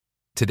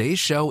Today's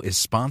show is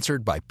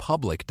sponsored by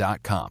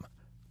Public.com.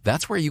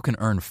 That's where you can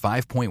earn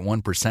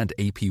 5.1%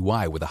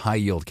 APY with a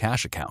high-yield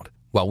cash account.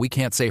 While we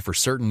can't say for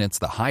certain it's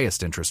the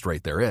highest interest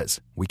rate there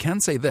is, we can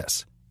say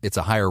this. It's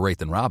a higher rate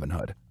than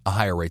Robinhood, a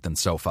higher rate than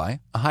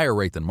SoFi, a higher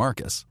rate than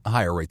Marcus, a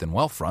higher rate than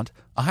Wealthfront,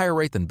 a higher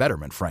rate than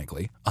Betterment,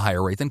 frankly, a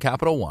higher rate than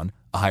Capital One,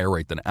 a higher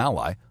rate than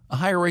Ally, a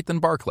higher rate than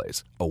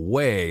Barclays, a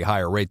way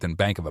higher rate than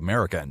Bank of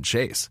America and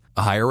Chase,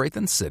 a higher rate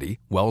than Citi,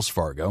 Wells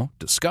Fargo,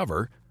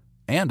 Discover,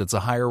 and it's a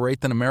higher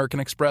rate than American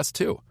Express,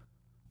 too.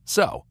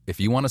 So, if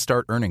you want to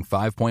start earning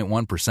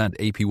 5.1%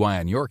 APY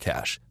on your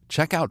cash,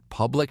 check out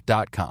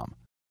Public.com.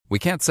 We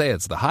can't say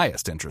it's the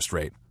highest interest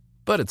rate,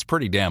 but it's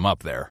pretty damn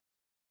up there.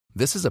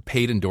 This is a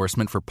paid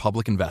endorsement for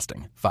Public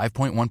Investing.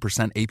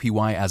 5.1%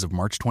 APY as of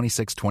March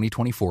 26,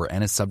 2024,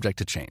 and is subject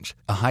to change.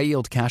 A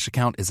high-yield cash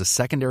account is a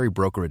secondary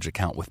brokerage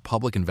account with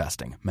Public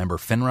Investing. Member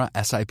FINRA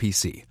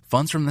SIPC.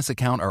 Funds from this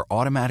account are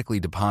automatically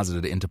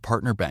deposited into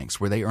partner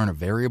banks where they earn a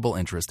variable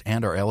interest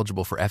and are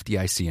eligible for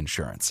FDIC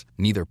insurance.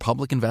 Neither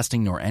Public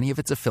Investing nor any of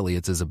its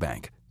affiliates is a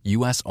bank.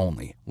 U.S.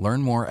 only.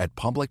 Learn more at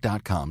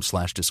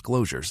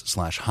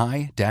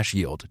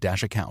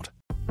public.com/disclosures/high-yield-account.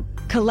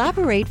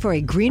 Collaborate for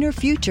a greener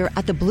future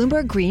at the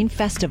Bloomberg Green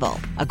Festival,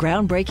 a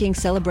groundbreaking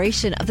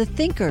celebration of the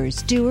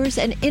thinkers, doers,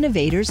 and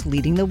innovators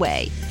leading the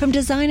way. From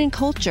design and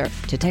culture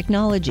to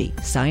technology,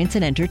 science,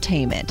 and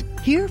entertainment.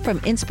 Hear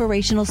from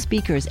inspirational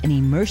speakers and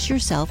immerse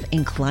yourself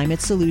in climate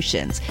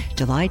solutions.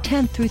 July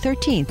 10th through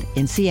 13th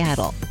in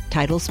Seattle.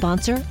 Title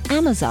sponsor,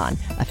 Amazon.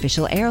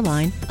 Official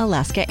airline,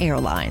 Alaska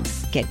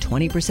Airlines. Get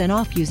 20%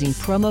 off using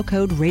promo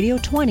code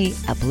radio20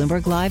 at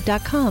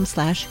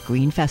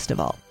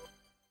BloombergLive.com/greenfestival.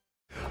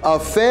 A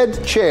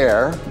Fed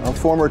chair, a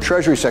former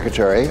Treasury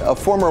Secretary, a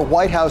former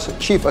White House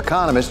chief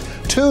economist,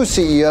 two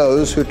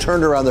CEOs who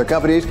turned around their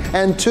companies,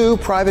 and two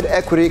private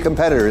equity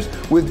competitors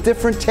with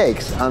different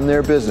takes on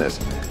their business.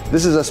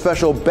 This is a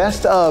special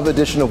best of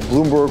edition of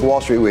Bloomberg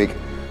Wall Street Week.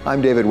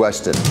 I'm David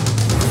Weston.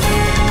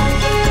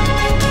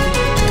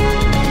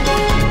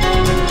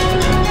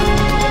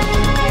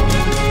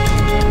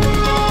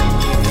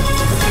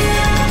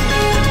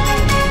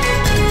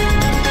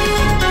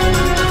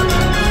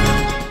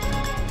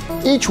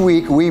 Each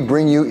week, we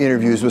bring you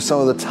interviews with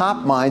some of the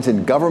top minds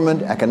in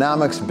government,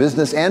 economics,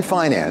 business, and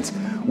finance,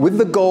 with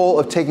the goal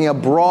of taking a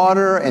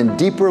broader and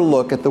deeper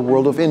look at the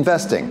world of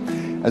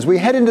investing. As we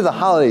head into the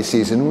holiday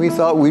season, we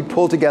thought we'd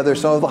pull together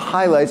some of the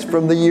highlights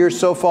from the year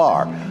so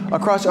far,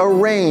 across a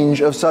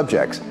range of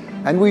subjects.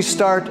 And we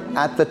start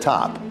at the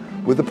top,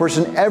 with the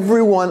person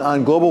everyone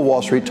on Global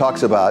Wall Street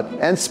talks about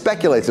and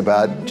speculates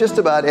about just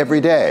about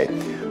every day.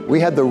 We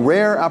had the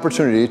rare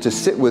opportunity to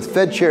sit with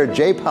Fed Chair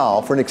Jay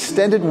Powell for an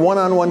extended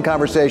one-on-one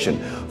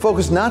conversation,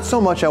 focused not so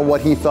much on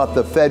what he thought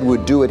the Fed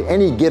would do at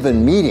any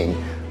given meeting,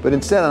 but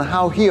instead on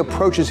how he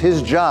approaches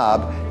his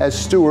job as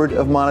steward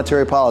of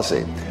monetary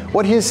policy,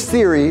 what his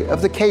theory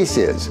of the case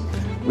is.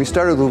 We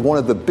started with one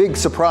of the big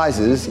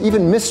surprises,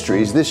 even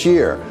mysteries this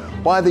year,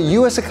 why the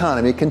U.S.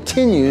 economy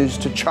continues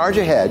to charge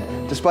ahead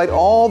despite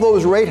all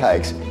those rate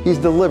hikes he's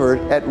delivered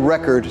at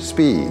record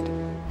speed.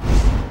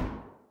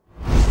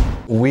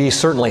 We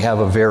certainly have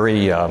a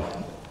very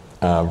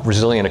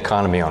resilient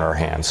economy on our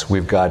hands.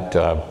 We've got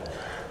the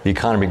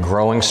economy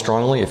growing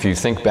strongly. If you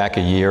think back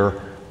a year,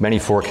 many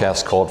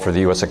forecasts called for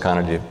the U.S.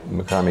 economy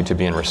to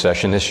be in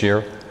recession this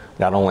year.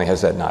 Not only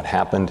has that not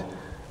happened,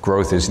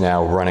 growth is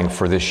now running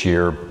for this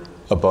year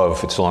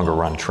above its longer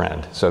run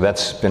trend. So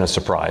that's been a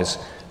surprise,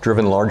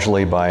 driven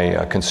largely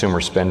by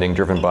consumer spending,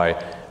 driven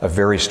by a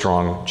very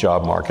strong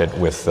job market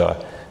with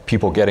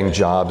people getting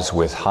jobs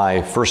with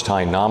first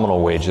high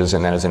nominal wages,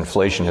 and then as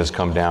inflation has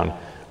come down,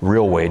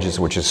 real wages,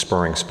 which is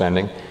spurring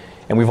spending.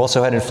 And we've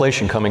also had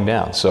inflation coming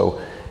down.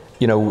 So,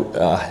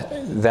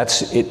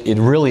 it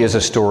really is a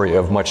story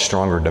of much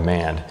stronger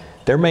demand.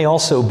 There may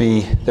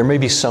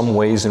be some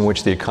ways in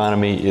which the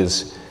economy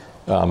is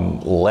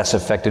less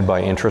affected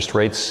by interest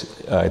rates.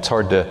 It's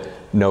hard to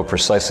know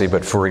precisely,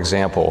 but for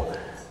example,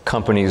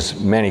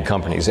 any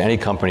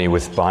company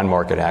with bond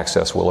market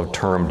access will have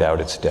termed out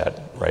its debt,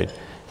 right?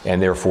 And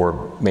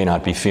therefore may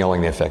not be feeling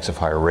the effects of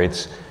higher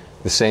rates.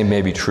 The same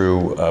may be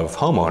true of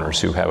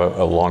homeowners who have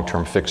a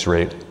long-term fixed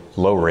rate,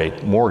 low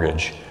rate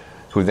mortgage,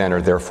 who then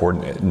are therefore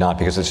not,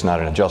 because it's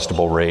not an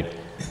adjustable rate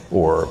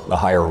or a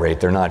higher rate,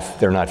 they're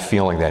not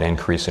feeling that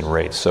increase in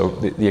rates. So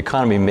the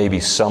economy may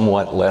be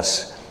somewhat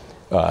less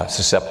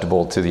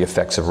susceptible to the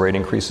effects of rate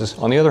increases.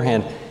 On the other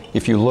hand,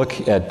 if you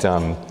look at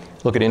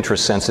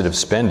interest-sensitive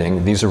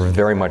spending, these are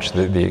very much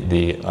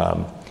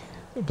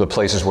the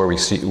places where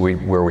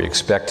we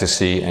expect to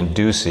see and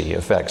do see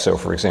effects. So,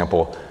 for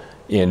example,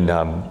 in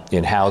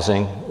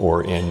housing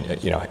or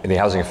the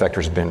housing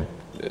sector has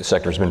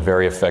been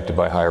very affected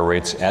by higher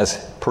rates,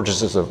 as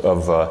purchases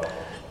of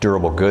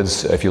durable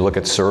goods. If you look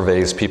at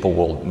surveys, people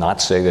will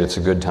not say that it's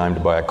a good time to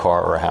buy a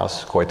car or a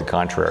house. Quite the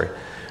contrary.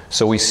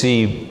 So we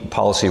see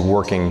policy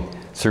working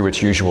through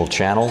its usual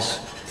channels,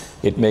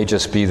 It may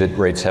just be that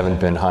rates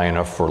haven't been high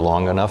enough for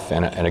long enough,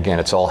 and again,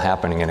 it's all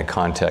happening in a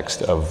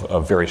context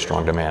of very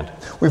strong demand.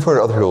 We've heard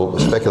other people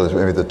speculate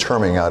maybe the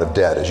terming out of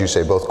debt, as you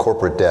say, both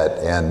corporate debt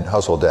and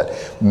household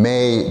debt,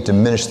 may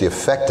diminish the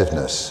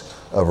effectiveness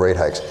of rate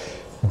hikes.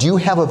 Do you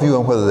have a view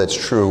on whether that's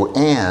true?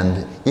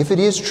 And if it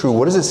is true,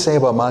 what does it say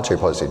about monetary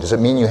policy? Does it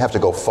mean you have to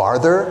go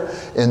farther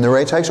in the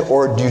rate hikes,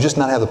 or do you just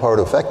not have the power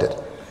to affect it?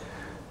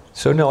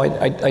 So no,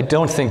 I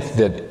don't think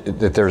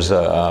that there's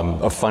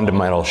a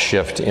fundamental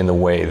shift in the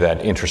way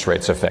that interest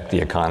rates affect the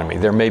economy.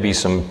 There may be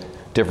some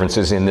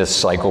differences in this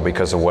cycle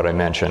because of what I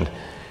mentioned.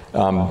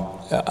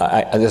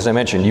 As I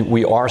mentioned,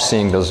 we are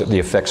seeing the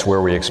effects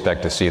where we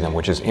expect to see them,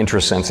 which is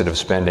interest-sensitive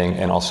spending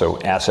and also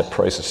asset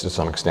prices to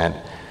some extent.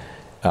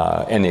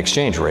 And the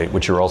exchange rate,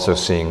 which you're also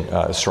seeing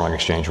a strong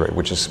exchange rate,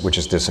 which is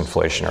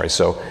disinflationary.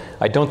 So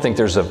I don't think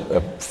there's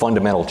a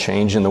fundamental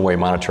change in the way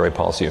monetary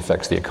policy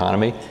affects the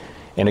economy.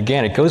 And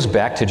again, it goes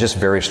back to just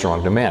very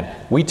strong demand.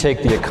 We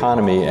take the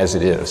economy as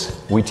it is.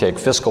 We take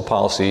fiscal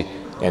policy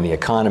and the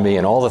economy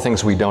and all the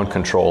things we don't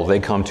control, they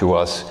come to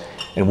us,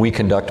 and we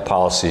conduct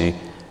policy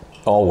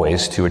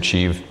always to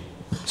achieve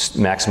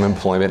maximum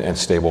employment and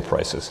stable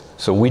prices.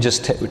 So we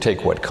just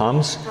take what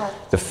comes.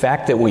 The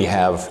fact that we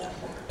have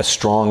a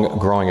strong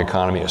growing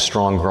economy, a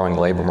strong growing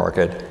labor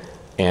market,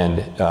 and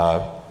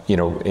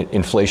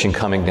inflation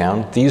coming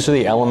down, these are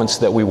the elements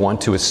that we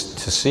want to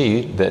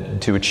see that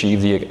to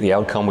achieve the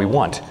outcome we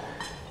want.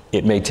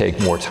 It may take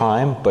more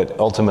time, but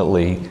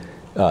ultimately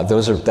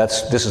this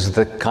is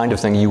the kind of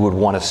thing you would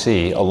want to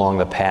see along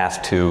the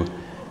path to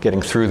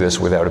getting through this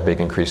without a big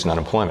increase in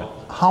unemployment.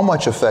 How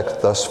much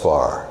effect thus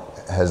far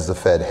has the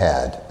Fed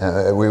had?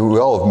 We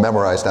all have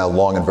memorized now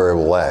long and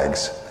variable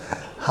lags.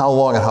 How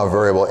long and how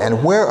variable,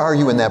 and where are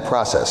you in that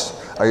process?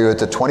 Are you at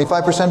the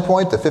 25%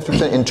 point, the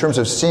 50%, in terms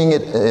of seeing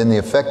it in the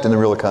effect in the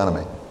real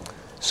economy?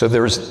 So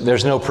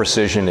there's no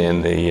precision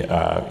in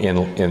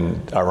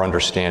in our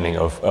understanding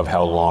of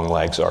how long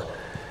lags are.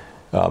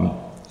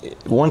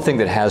 One thing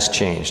that has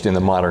changed in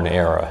the modern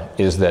era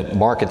is that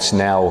markets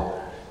now,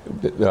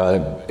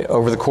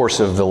 over the course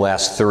of the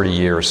last 30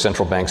 years,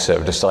 central banks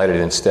have decided,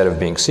 instead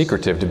of being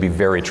secretive, to be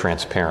very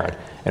transparent.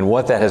 And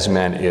what that has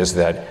meant is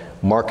that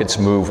markets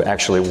move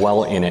actually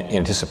well in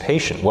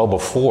anticipation, well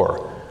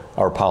before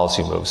our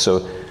policy moves.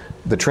 So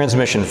the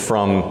transmission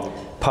from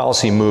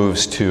policy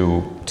moves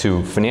to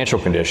financial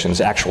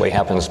conditions actually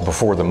happens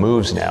before the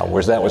moves now,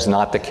 whereas that was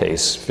not the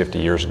case 50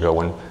 years ago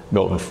when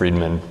Milton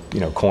Friedman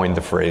coined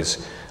the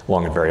phrase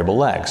long and variable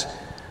lags.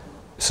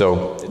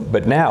 So,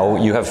 but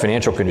now you have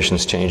financial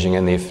conditions changing,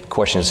 and the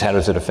question is, how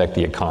does it affect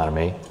the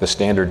economy? The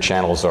standard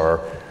channels are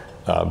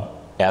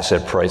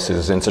asset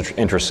prices,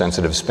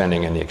 interest-sensitive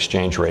spending, and the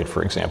exchange rate,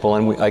 for example.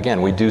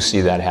 And we do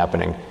see that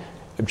happening,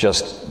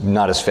 just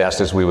not as fast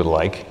as we would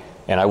like.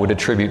 And I would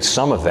attribute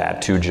some of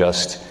that to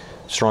just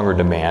stronger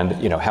demand.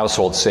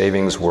 Household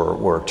savings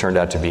were turned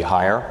out to be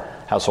higher.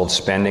 Household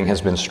spending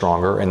has been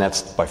stronger, and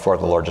that's by far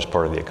the largest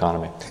part of the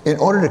economy. In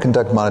order to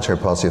conduct monetary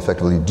policy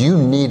effectively, do you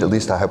need at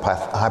least a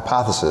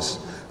hypothesis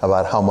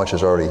about how much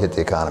has already hit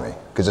the economy?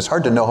 Because it's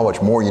hard to know how much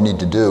more you need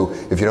to do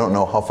if you don't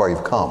know how far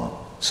you've come.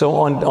 So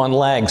on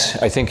lags,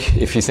 I think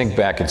if you think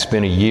back, it's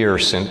been a year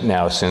since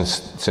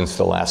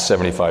the last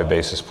 75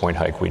 basis point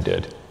hike we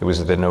did. It was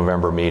at the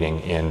November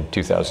meeting in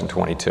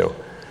 2022.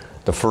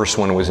 The first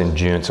one was in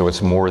June, so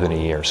it's more than a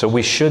year. So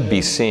we should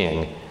be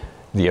seeing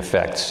the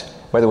effects.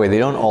 By the way, they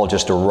don't all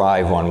just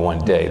arrive on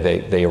one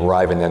day. They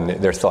arrive and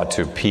then they're thought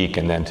to peak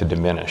and then to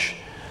diminish.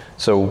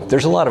 So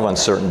there's a lot of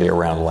uncertainty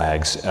around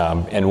lags.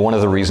 And one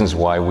of the reasons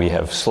why we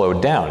have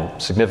slowed down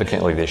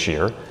significantly this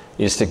year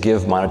is to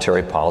give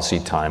monetary policy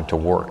time to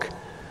work.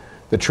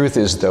 The truth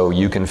is, though,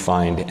 you can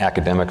find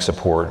academic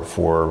support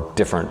for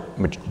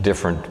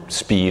different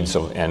speeds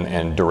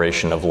and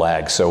duration of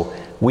lag. So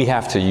we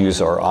have to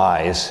use our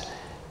eyes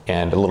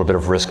and a little bit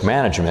of risk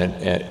management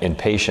and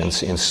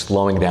patience in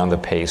slowing down the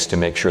pace to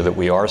make sure that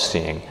we are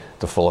seeing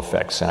the full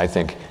effects. And I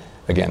think,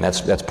 again,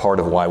 that's part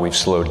of why we've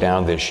slowed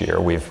down this year.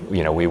 We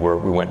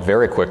went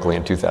very quickly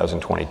in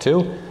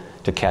 2022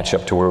 to catch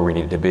up to where we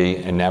needed to be,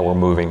 and now we're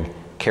moving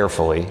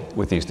carefully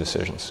with these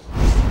decisions.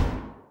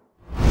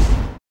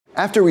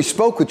 After we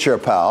spoke with Chair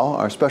Powell,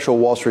 our special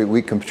Wall Street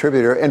Week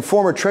contributor and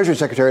former Treasury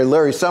Secretary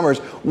Larry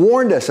Summers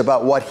warned us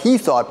about what he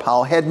thought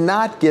Powell had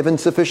not given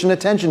sufficient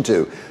attention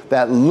to,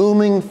 that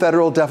looming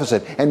federal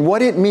deficit, and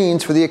what it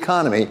means for the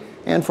economy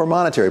and for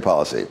monetary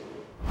policy.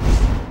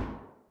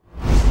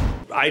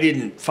 I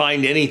didn't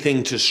find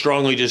anything to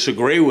strongly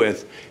disagree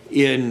with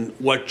in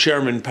what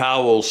Chairman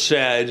Powell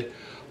said,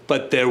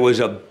 but there was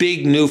a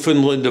big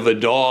Newfoundland of a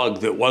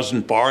dog that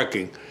wasn't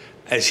barking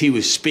as he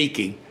was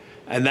speaking,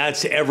 and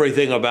that's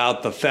everything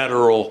about the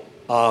federal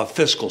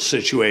fiscal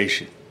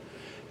situation.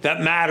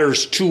 That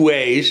matters two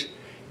ways.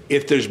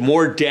 If there's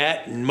more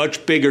debt and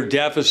much bigger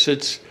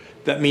deficits,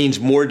 that means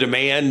more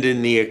demand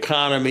in the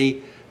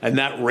economy, and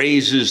that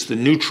raises the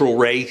neutral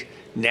rate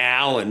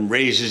now and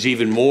raises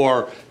even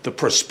more the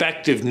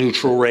prospective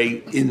neutral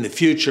rate in the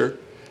future.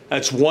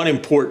 That's one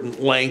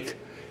important link.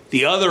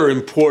 The other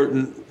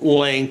important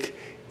link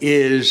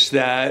is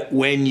that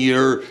when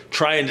you're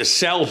trying to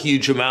sell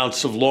huge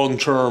amounts of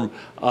long-term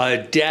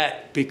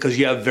debt because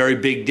you have very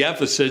big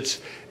deficits,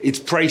 its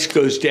price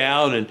goes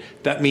down, and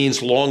that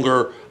means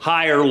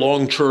higher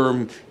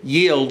long-term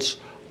yields,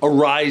 a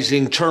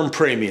rising term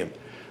premium.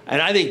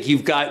 And I think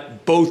you've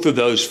got both of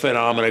those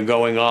phenomena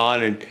going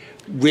on, and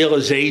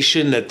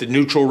realization that the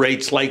neutral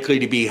rate's likely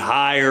to be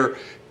higher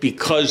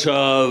because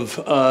of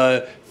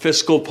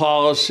fiscal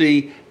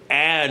policy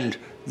and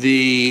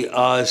the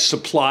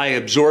supply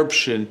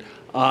absorption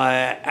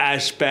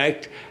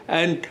aspect.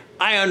 And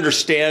I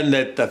understand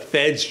that the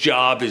Fed's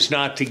job is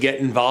not to get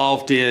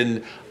involved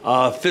in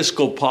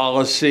fiscal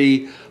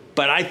policy,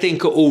 but I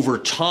think over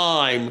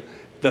time,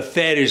 the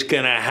Fed is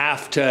going to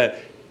have to,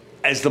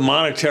 as the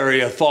monetary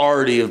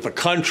authority of the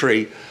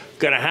country,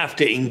 going to have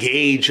to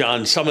engage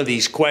on some of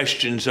these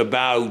questions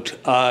about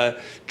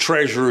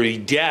Treasury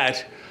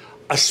debt,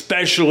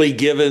 especially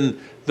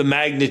given the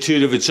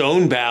magnitude of its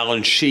own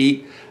balance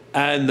sheet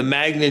and the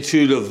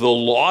magnitude of the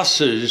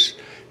losses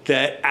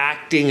that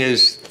acting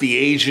as the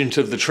agent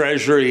of the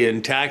Treasury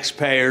and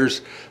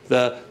taxpayers,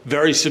 the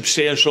very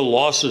substantial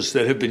losses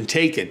that have been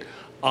taken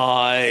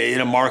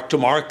in a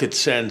mark-to-market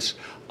sense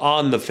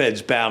on the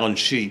Fed's balance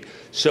sheet.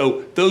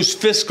 So those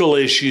fiscal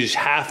issues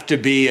have to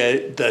be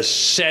at the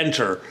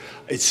center,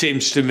 it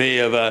seems to me,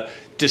 of a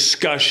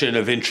discussion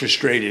of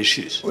interest rate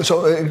issues.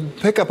 So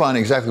pick up on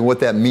exactly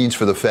what that means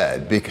for the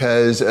Fed,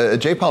 because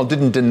Jay Powell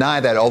didn't deny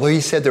that, although he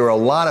said there were a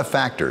lot of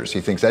factors.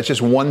 He thinks that's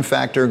just one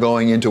factor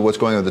going into what's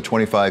going on with the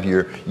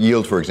 25-year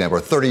yield, for example,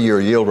 or 30-year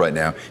yield right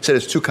now. He said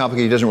it's too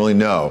complicated, he doesn't really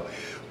know.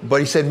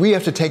 But he said we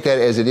have to take that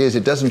as it is.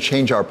 It doesn't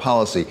change our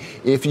policy.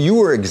 If you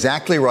were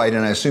exactly right,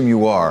 and I assume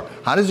you are,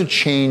 how does it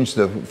change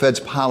the Fed's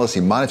policy,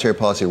 monetary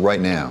policy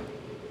right now?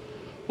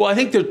 Well, I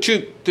think there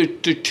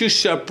are two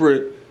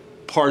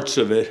separate parts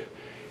of it.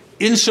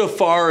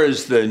 Insofar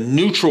as the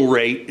neutral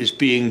rate is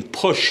being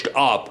pushed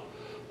up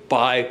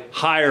by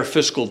higher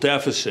fiscal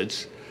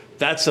deficits,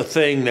 that's a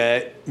thing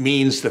that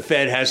means the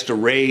Fed has to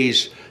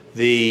raise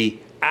the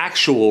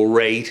actual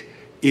rate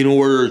in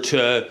order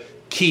to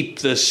keep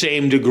the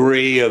same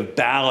degree of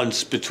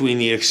balance between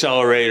the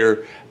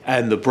accelerator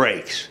and the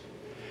brakes.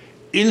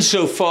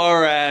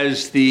 Insofar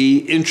as the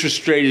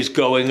interest rate is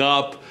going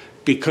up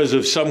because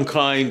of some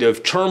kind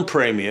of term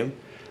premium,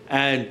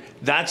 and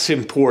that's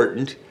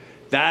important,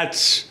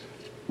 that's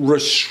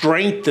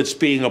restraint that's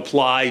being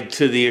applied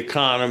to the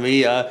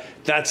economy,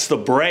 that's the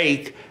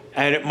brake,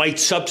 and it might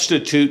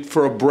substitute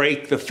for a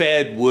brake the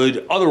Fed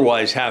would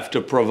otherwise have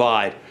to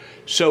provide.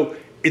 So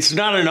it's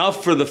not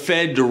enough for the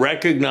Fed to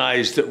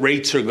recognize that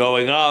rates are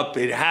going up.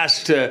 It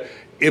has to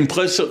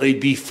implicitly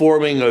be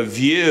forming a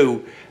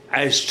view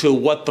as to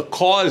what the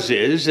cause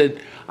is, and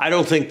I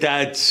don't think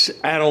that's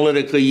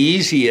analytically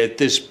easy at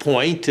this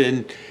point,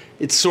 and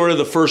it's sort of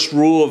the first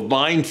rule of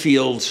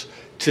minefields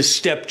to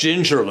step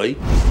gingerly.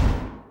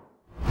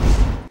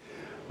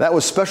 That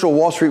was special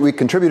Wall Street Week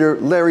contributor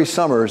Larry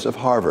Summers of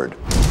Harvard.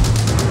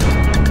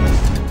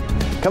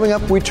 Coming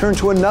up, we turn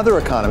to another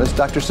economist,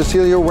 Dr.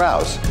 Cecilia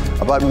Rouse,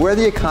 about where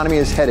the economy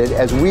is headed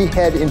as we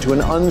head into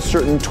an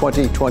uncertain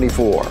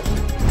 2024.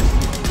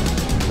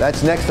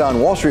 That's next on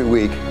Wall Street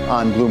Week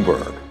on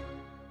Bloomberg.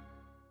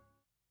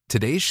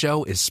 Today's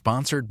show is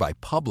sponsored by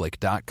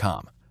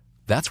Public.com.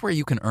 That's where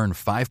you can earn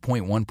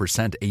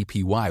 5.1%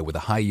 APY with a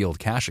high-yield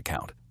cash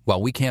account.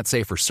 While we can't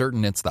say for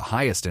certain it's the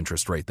highest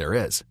interest rate there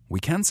is, we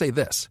can say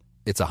this.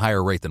 It's a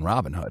higher rate than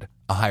Robinhood,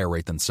 a higher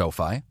rate than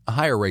SoFi, a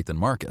higher rate than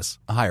Marcus,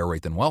 a higher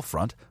rate than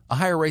Wealthfront, a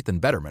higher rate than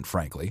Betterment,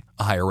 frankly,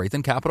 a higher rate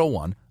than Capital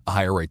One, a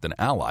higher rate than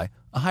Ally,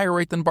 a higher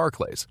rate than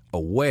Barclays, a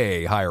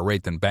way higher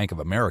rate than Bank of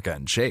America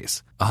and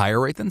Chase, a higher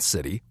rate than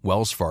Citi,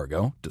 Wells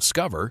Fargo,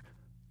 Discover,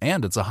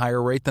 and it's a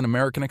higher rate than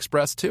American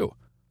Express, too.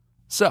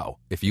 So,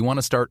 if you want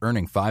to start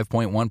earning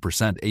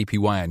 5.1%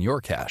 APY on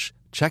your cash,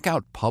 check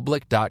out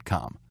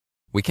Public.com.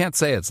 We can't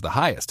say it's the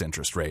highest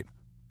interest rate,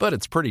 but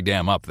it's pretty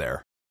damn up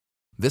there.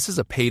 This is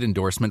a paid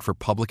endorsement for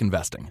Public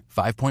Investing.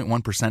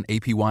 5.1%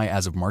 APY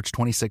as of March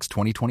 26,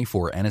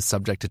 2024, and is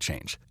subject to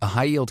change. A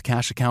high-yield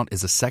cash account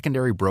is a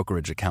secondary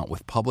brokerage account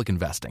with Public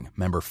Investing,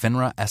 member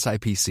FINRA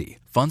SIPC.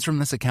 Funds from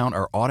this account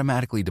are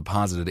automatically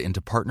deposited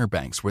into partner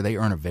banks where they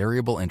earn a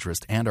variable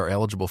interest and are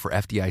eligible for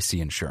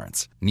FDIC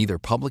insurance. Neither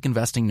Public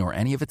Investing nor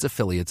any of its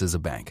affiliates is a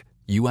bank.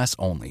 U.S.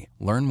 only.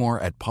 Learn more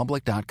at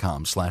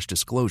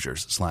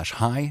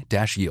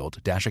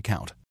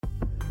public.com/disclosures/high-yield-account.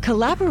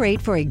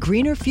 Collaborate for a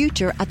greener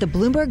future at the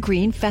Bloomberg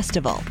Green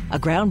Festival, a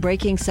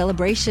groundbreaking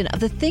celebration of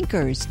the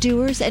thinkers,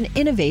 doers, and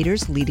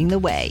innovators leading the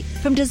way.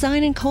 From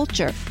design and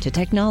culture to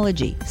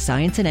technology,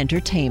 science, and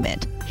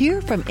entertainment.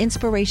 Hear from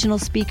inspirational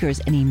speakers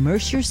and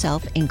immerse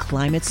yourself in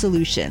climate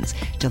solutions.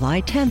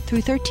 July 10th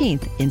through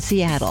 13th in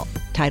Seattle.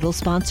 Title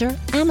sponsor,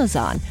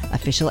 Amazon.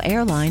 Official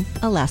airline,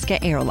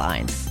 Alaska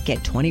Airlines. Get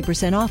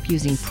 20% off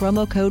using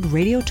promo code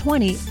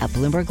Radio20 at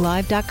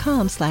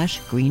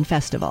BloombergLive.com/Green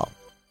Festival.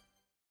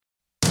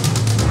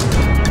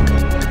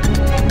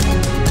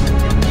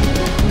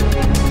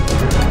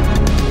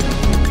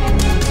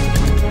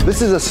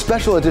 This is a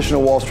special edition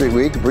of Wall Street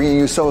Week, bringing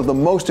you some of the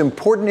most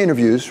important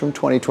interviews from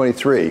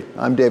 2023.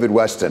 I'm David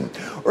Weston.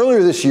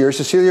 Earlier this year,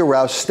 Cecilia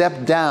Rouse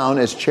stepped down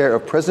as chair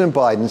of President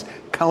Biden's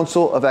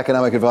Council of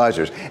Economic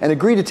Advisors and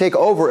agreed to take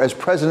over as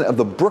president of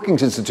the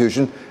Brookings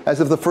Institution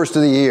as of the first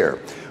of the year.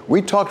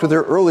 We talked with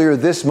her earlier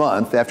this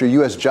month after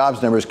U.S.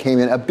 jobs numbers came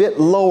in a bit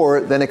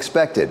lower than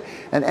expected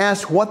and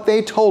asked what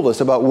they told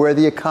us about where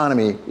the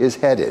economy is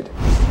headed.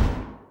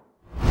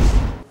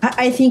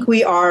 I think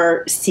we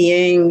are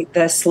seeing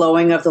the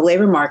slowing of the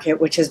labor market,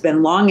 which has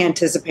been long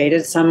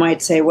anticipated. Some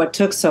might say what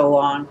took so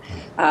long.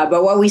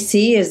 But what we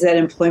see is that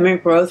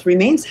employment growth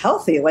remains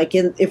healthy.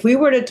 If we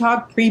were to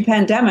talk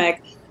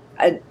pre-pandemic,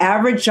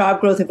 average job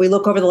growth, if we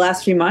look over the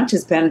last 3 months,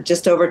 has been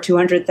just over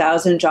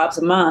 200,000 jobs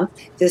a month.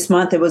 This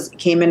month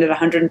came in at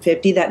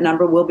 150. That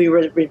number will be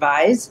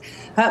revised.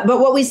 But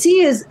what we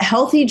see is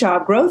healthy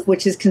job growth,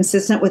 which is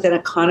consistent with an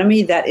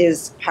economy that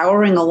is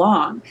powering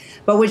along,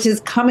 but which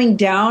is coming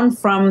down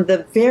from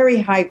the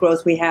very high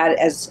growth we had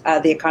as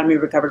the economy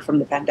recovered from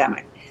the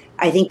pandemic.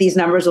 I think these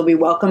numbers will be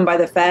welcomed by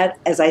the Fed.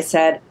 As I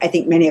said, I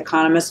think many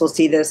economists will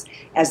see this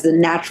as the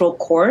natural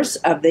course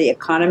of the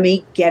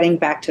economy getting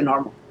back to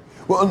normal.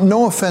 Well,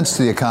 no offense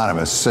to the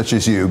economists such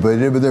as you, but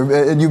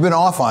you've been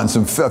off on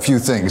a few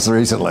things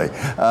recently.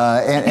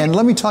 And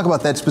let me talk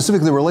about that,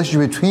 specifically the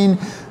relationship between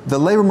the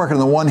labor market on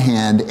the one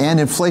hand and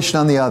inflation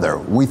on the other.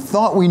 We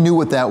thought we knew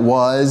what that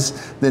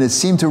was. Then it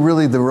seemed to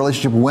really, the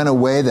relationship went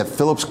away. That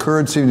Phillips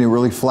curve seemed to be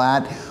really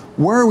flat.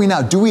 Where are we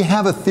now? Do we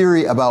have a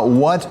theory about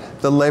what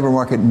the labor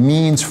market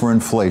means for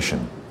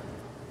inflation?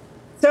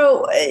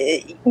 So,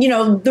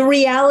 the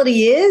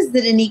reality is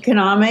that in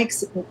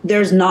economics,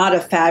 there's not a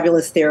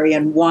fabulous theory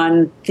and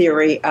one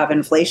theory of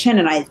inflation.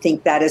 And I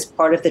think that is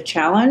part of the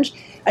challenge.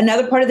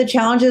 Another part of the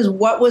challenge is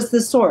what was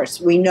the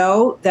source? We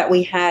know that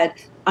we had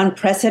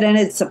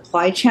unprecedented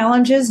supply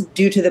challenges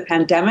due to the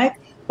pandemic,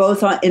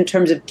 both in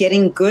terms of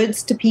getting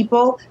goods to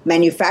people,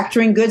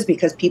 manufacturing goods,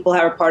 because people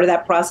are a part of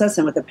that process.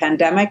 And with the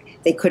pandemic,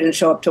 they couldn't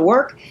show up to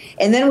work.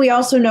 And then we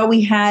also know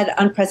we had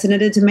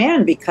unprecedented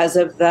demand because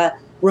of the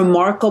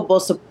remarkable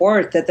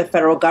support that the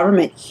federal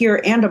government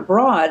here and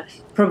abroad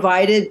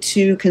provided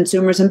to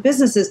consumers and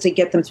businesses to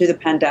get them through the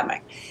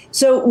pandemic.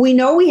 So we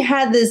know we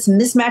had this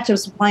mismatch of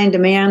supply and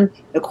demand.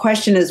 The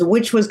question is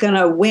which was going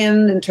to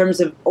win in terms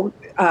of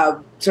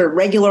sort of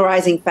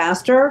regularizing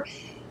faster.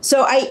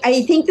 So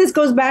I think this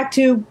goes back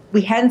to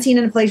we hadn't seen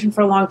inflation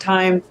for a long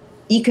time.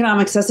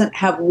 Economics doesn't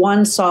have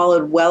one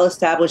solid,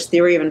 well-established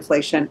theory of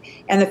inflation,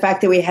 and the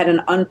fact that we had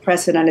an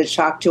unprecedented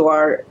shock to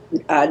our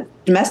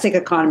domestic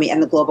economy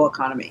and the global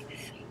economy.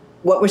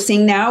 What we're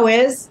seeing now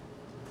is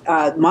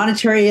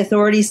monetary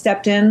authorities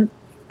stepped in,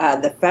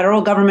 the federal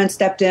government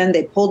stepped in,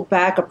 they pulled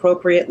back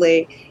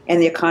appropriately,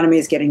 and the economy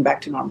is getting back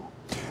to normal.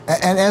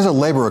 And as a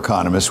labor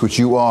economist, which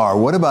you are,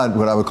 what about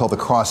what I would call the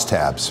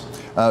crosstabs?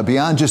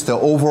 Beyond just the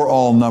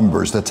overall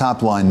numbers, the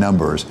top line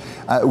numbers,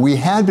 we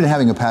had been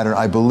having a pattern,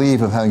 I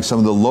believe, of having some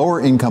of the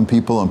lower income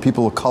people and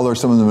people of color,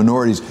 some of the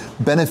minorities,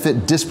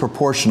 benefit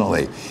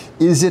disproportionately.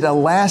 Is it a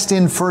last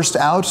in, first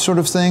out sort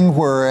of thing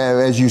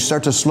where as you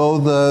start to slow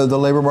the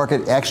labor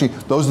market, actually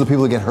those are the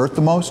people that get hurt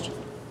the most?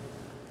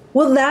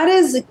 Well, that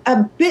is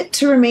a bit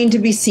to remain to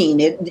be seen.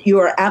 You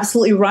are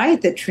absolutely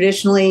right that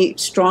traditionally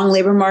strong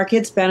labor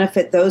markets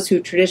benefit those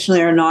who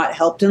traditionally are not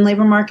helped in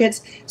labor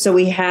markets. So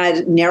we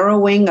had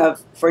narrowing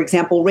of, for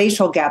example,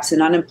 racial gaps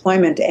in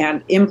unemployment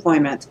and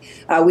employment.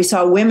 We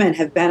saw women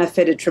have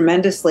benefited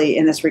tremendously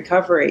in this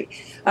recovery.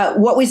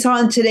 What we saw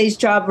in today's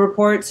job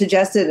report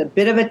suggested a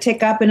bit of a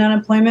tick up in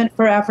unemployment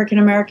for African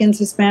Americans,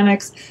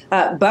 Hispanics,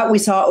 but we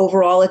saw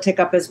overall a tick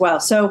up as well.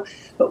 So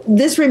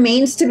this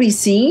remains to be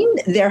seen.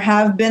 There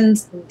have been,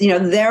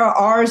 there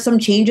are some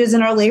changes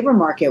in our labor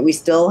market. We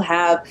still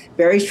have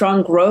very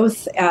strong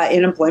growth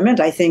in employment,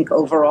 I think,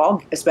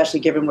 overall,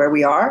 especially given where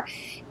we are.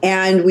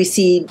 And we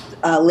see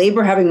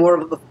labor having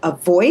more of a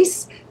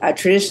voice.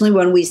 Traditionally,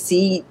 when we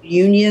see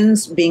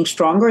unions being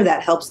stronger,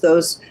 that helps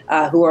those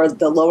who are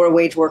the lower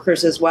wage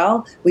workers as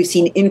well. We've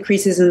seen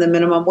increases in the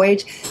minimum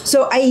wage.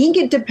 So I think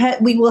it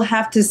depends. We will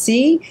have to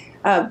see.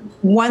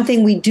 One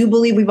thing we do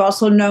believe we've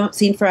also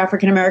seen for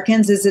African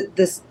Americans is that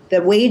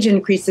the wage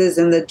increases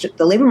and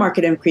the labor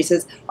market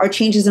increases are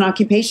changes in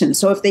occupation.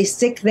 So if they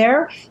stick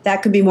there,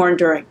 that could be more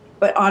enduring.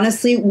 But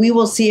honestly, we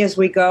will see as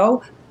we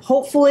go.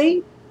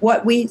 Hopefully,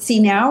 what we see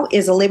now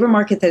is a labor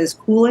market that is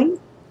cooling.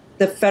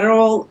 The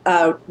Federal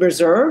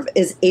Reserve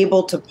is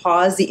able to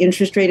pause the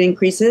interest rate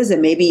increases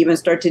and maybe even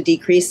start to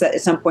decrease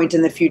at some point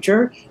in the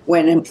future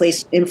when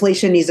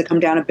inflation needs to come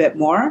down a bit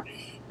more.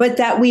 But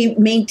that we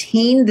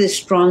maintain this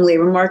strong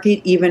labor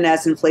market even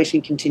as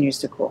inflation continues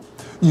to cool.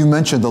 You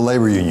mentioned the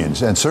labor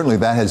unions, and certainly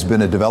that has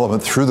been a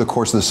development through the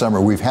course of the summer.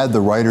 We've had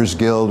the Writers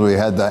Guild, we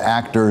had the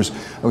actors,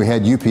 we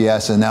had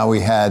UPS, and now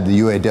we had the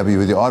UAW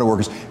with the auto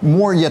workers.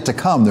 More yet to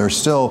come. There are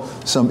still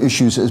some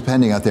issues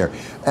pending out there.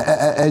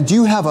 Do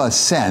you have a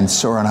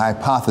sense or an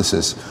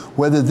hypothesis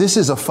whether this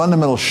is a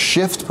fundamental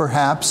shift,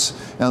 perhaps,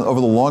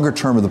 over the longer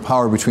term of the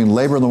power between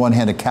labor on the one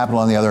hand and capital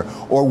on the other,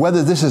 or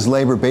whether this is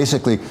labor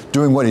basically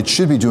doing what it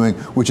should be doing,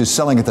 which is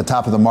selling at the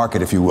top of the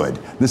market, if you would?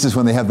 This is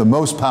when they have the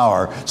most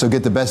power, so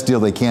get the best deal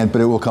they can, but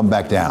it will come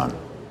back down.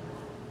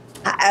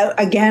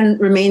 Again,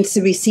 remains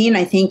to be seen.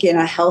 I think in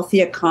a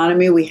healthy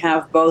economy, we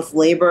have both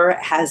labor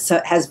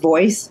has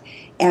voice,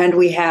 and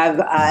we have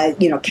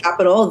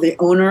capital. The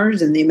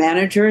owners and the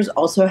managers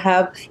also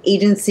have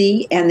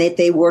agency, and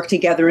they work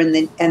together and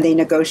they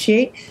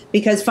negotiate.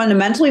 Because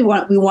fundamentally,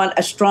 we want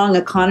a strong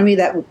economy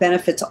that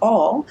benefits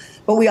all,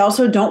 but we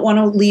also don't want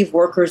to leave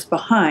workers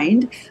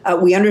behind.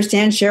 We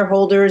understand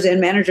shareholders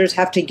and managers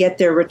have to get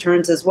their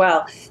returns as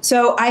well.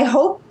 So I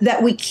hope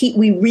that we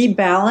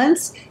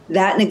rebalance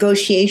that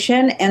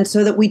negotiation, and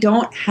so that we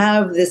don't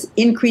have this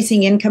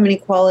increasing income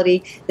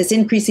inequality, this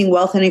increasing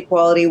wealth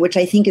inequality, which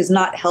I think is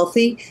not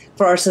healthy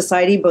for our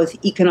society,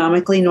 both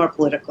economically nor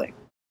politically.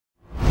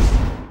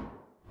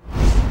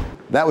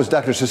 That was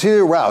Dr.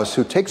 Cecilia Rouse,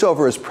 who takes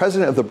over as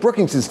president of the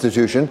Brookings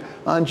Institution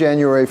on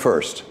January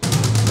 1st.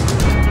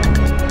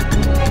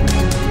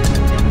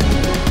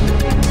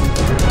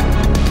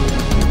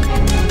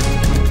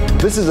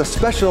 This is a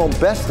special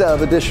best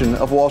of edition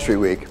of Wall Street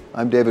Week.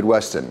 I'm David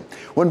Weston.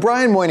 When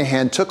Brian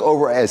Moynihan took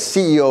over as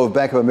CEO of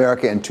Bank of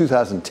America in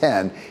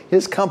 2010,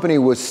 his company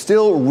was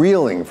still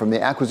reeling from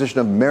the acquisition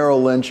of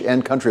Merrill Lynch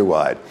and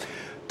Countrywide.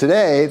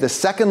 Today, the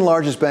second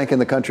largest bank in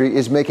the country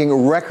is making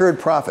record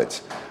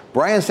profits.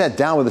 Brian sat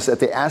down with us at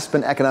the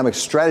Aspen Economic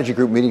Strategy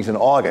Group meetings in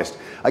August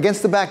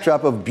against the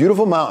backdrop of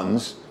beautiful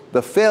mountains,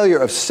 the failure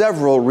of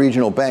several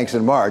regional banks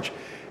in March,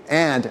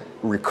 and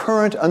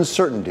recurrent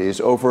uncertainties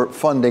over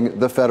funding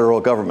the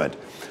federal government.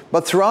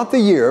 But throughout the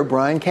year,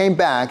 Brian came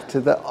back to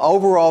the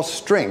overall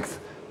strength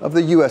of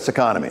the U.S.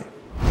 economy.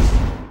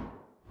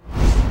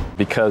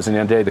 Because in the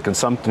end of the day, the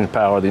consumption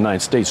power of the United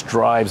States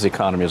drives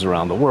economies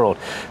around the world.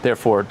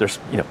 Therefore, there's,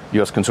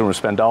 U.S. consumers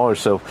spend dollars.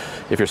 So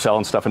if you're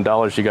selling stuff in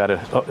dollars, you got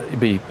to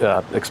be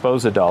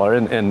exposed to dollar.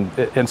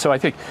 And so I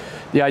think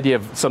the idea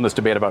of some of this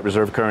debate about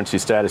reserve currency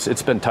status,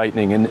 it's been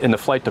tightening, and the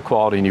flight to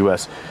quality in the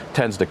U.S.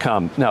 tends to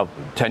come. Now,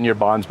 10-year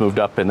bonds moved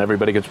up, and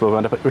everybody gets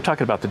wound up. But we're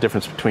talking about the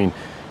difference between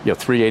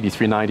 380,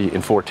 390,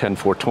 and 410,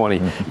 420.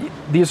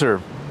 Mm-hmm. These are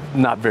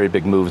not very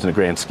big moves in the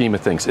grand scheme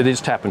of things. It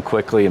just happened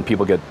quickly, and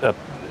people get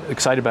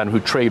excited about them who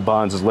trade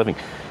bonds as living.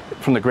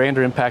 From the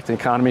grander impact in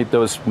the economy,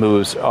 those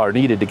moves are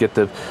needed to get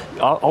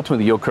ultimately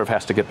the yield curve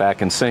has to get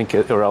back in sync,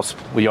 or else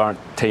we aren't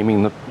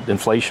taming the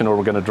inflation, or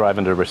we're going to drive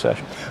into a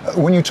recession.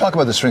 When you talk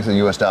about the strength of the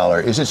U.S.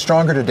 dollar, is it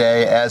stronger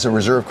today as a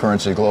reserve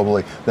currency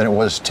globally than it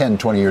was 10,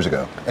 20 years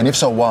ago? And if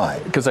so, why?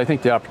 Because I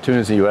think the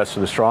opportunities in the U.S.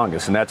 are the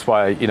strongest. And that's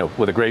why,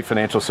 with a great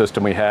financial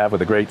system we have,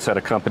 with a great set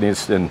of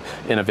companies and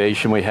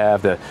innovation we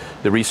have, the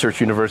research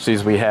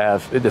universities we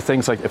have, the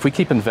things like, if we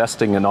keep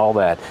investing in all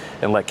that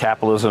and let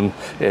capitalism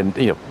and,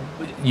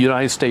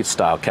 United States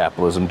style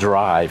capitalism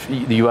drive,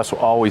 the U.S. will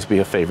always be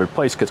a favored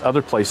place, because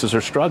other places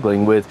are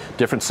struggling with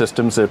different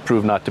systems that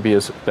prove not to be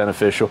as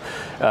beneficial,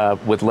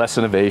 with less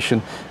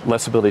innovation,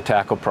 less ability to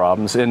tackle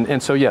problems.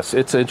 And so, yes,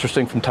 it's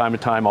interesting from time to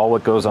time all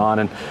what goes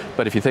on.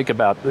 But if you think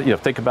about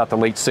the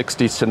late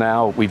 60s to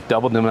now, we've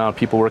doubled the amount of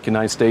people working in the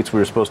United States. We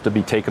were supposed to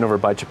be taken over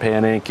by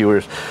Japan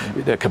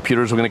Inc. The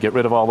computers were going to get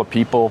rid of all the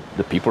people.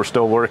 The people are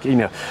still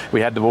working. We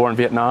had the war in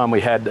Vietnam.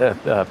 We had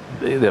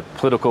the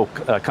political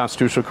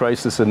constitutional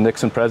crisis in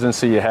Nixon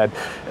presidency. You had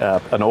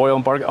an oil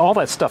embargo. All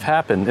that stuff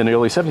happened in the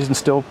early 70s, and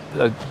still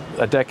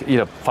a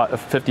decade,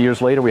 50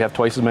 years later, we have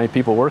twice as many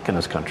people work in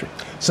this country.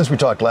 Since we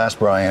talked last,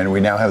 Brian, we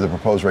now have the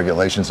proposed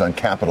regulations on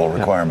capital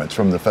requirements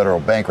from the federal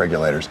bank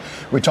regulators.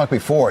 We talked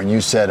before, and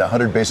you said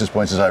 100 basis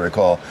points, as I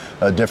recall,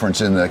 a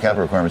difference in the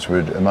capital requirements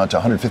would amount to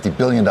 $150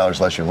 billion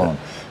less your loan.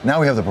 Now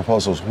we have the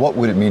proposals. What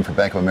would it mean for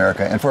Bank of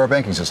America and for our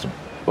banking system?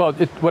 Well,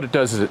 what it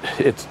does is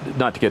it's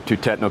not to get too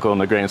technical in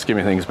the grand scheme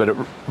of things, but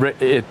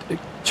it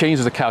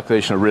changes the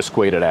calculation of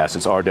risk-weighted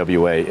assets,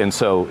 RWA. And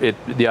so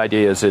the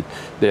idea is that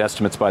the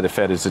estimates by the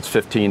Fed is it's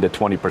 15 to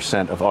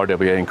 20% of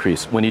RWA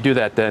increase. When you do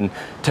that, then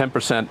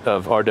 10%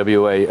 of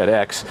RWA at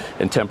X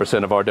and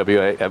 10% of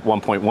RWA at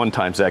 1.1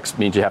 times X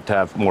means you have to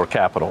have more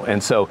capital.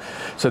 And so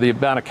the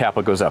amount of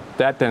capital goes up.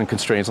 That then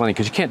constrains lending,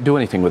 because you can't do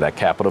anything with that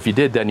capital. If you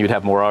did, then you'd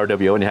have more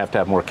RWA and you have to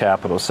have more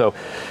capital.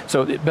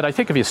 But I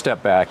think if you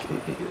step back,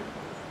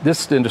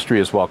 this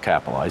industry is well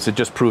capitalized. It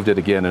just proved it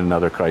again in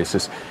another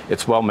crisis.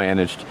 It's well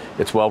managed.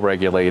 It's well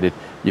regulated.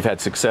 You've had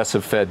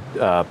successive Fed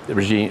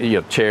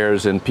regime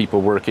chairs and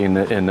people working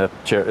in the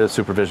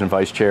supervision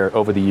vice chair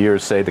over the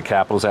years say the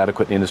capital is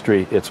adequate in the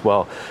industry. It's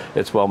well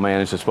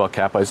managed. It's well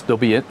capitalized.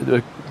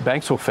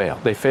 Banks will fail.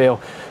 They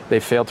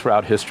fail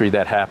throughout history.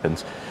 That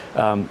happens.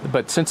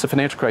 But since the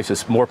financial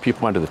crisis, more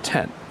people went to the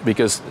tent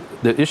because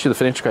the issue of the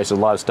financial crisis, a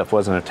lot of stuff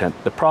wasn't a tent.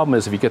 The problem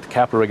is if you get the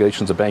capital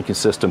regulations of the banking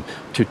system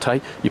too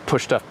tight, you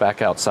push stuff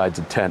back outside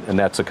the tent, and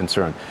that's a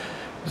concern.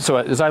 So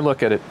as I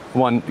look at it,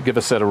 one, give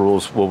a set of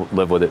rules, we'll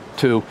live with it.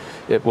 Two,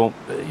 it won't,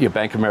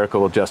 Bank of America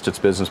will adjust its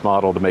business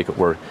model to make it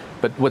work.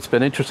 But what's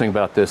been interesting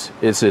about this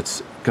is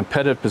its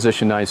competitive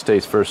position in the United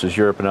States versus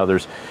Europe and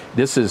others.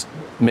 This is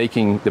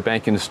making the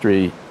bank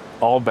industry,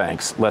 all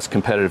banks, less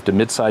competitive to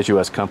mid-sized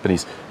U.S.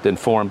 companies than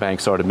foreign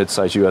banks are to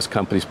mid-sized U.S.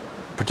 companies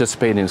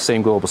participating in the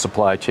same global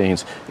supply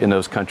chains in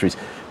those countries.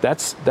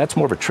 That's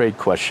more of a trade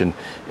question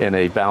and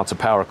a balance of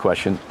power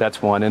question.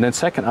 That's one. And then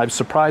second, I'm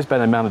surprised by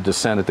the amount of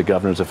dissent at the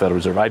governors of the Federal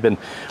Reserve. I've been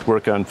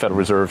working on Federal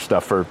Reserve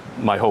stuff for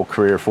my whole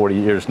career, 40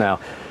 years now.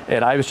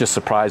 And I was just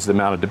surprised at the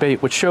amount of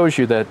debate, which shows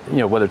you that,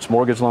 whether it's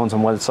mortgage loans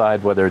on one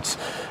side, whether it's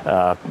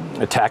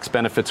tax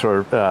benefits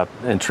or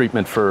and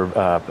treatment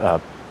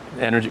for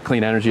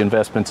clean energy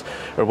investments,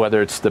 or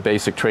whether it's the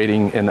basic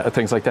trading and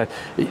things like that.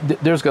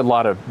 There's a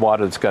lot of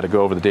water that's got to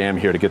go over the dam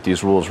here to get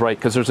these rules right,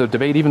 because there's a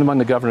debate even among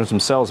the governors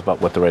themselves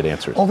about what the right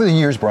answer is. Over the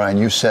years, Brian,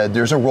 you said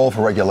there's a role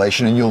for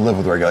regulation and you'll live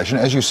with regulation,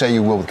 as you say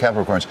you will with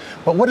capital requirements.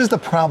 But what is the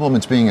problem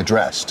that's being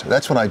addressed?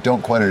 That's what I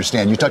don't quite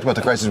understand. You talked about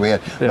the crisis we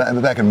had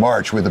back in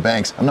March with the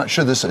banks. I'm not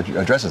sure this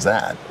addresses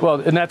that. Well,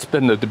 and that's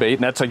been the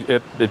debate, and that's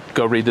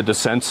go read the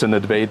dissents in the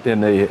debate in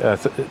the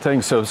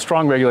thing. So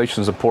strong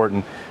regulation is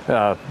important.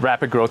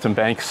 Rapid growth in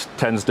banks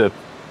tends to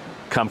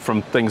come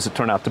from things that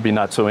turn out to be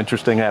not so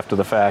interesting after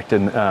the fact.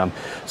 And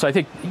so I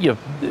think,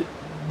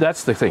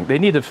 that's the thing. They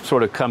need to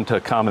sort of come to a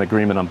common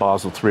agreement on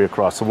Basel III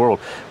across the world.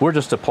 We're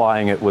just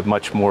applying it with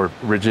much more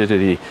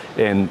rigidity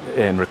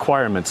and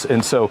requirements.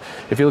 And so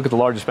if you look at the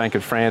largest bank in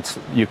France,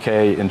 UK,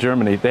 and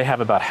Germany, they have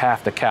about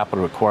half the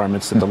capital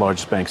requirements that the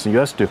largest banks in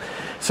the US do.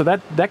 So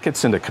that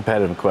gets into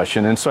competitive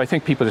question. And so I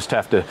think people just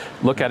have to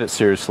look at it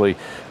seriously,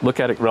 look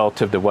at it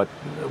relative to what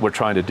we're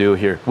trying to do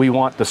here. We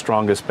want the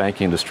strongest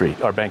banking industry.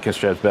 Our banking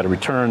industry has better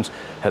returns,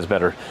 has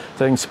better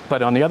things.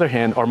 But on the other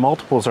hand, our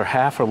multiples are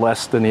half or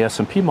less than the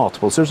S&P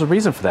multiples. There's a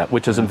reason for that,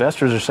 which is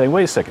investors are saying,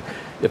 wait a second,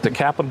 if the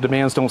capital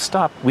demands don't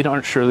stop, we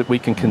aren't sure that we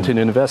can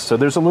continue to invest. So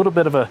there's a little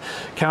bit of a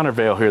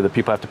countervail here that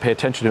people have to pay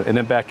attention to. And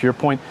then back to your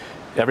point,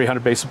 every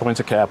 100 basis points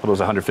of capital is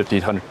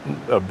 100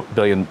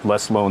 billion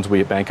less loans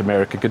we at Bank of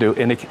America could do.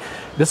 And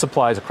this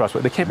applies across,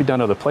 they can't be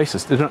done other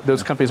places.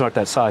 Those companies aren't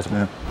that sizable.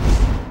 Yeah.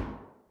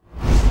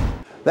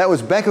 That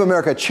was Bank of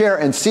America Chair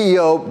and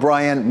CEO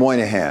Brian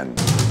Moynihan.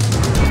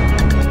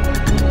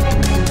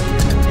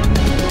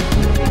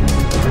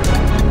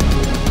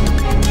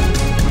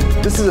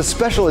 This is a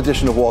special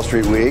edition of Wall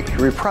Street Week,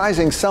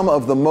 reprising some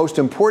of the most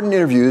important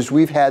interviews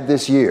we've had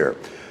this year.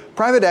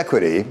 Private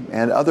equity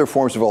and other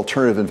forms of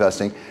alternative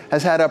investing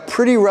has had a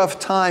pretty rough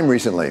time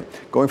recently,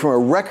 going from a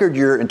record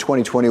year in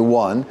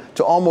 2021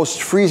 to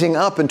almost freezing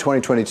up in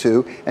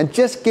 2022 and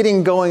just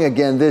getting going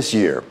again this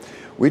year.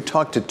 We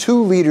talked to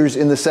two leaders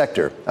in the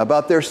sector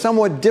about their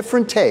somewhat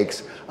different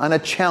takes on a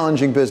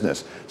challenging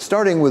business,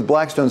 starting with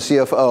Blackstone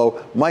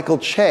CFO Michael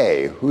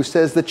Che, who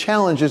says the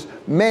challenges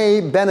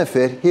may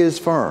benefit his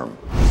firm.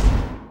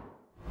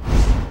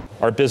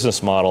 Our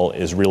business model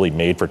is really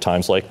made for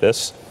times like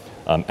this.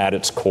 At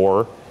its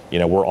core,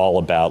 we're all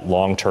about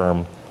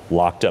long-term,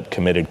 locked-up,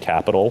 committed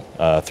capital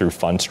through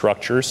fund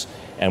structures.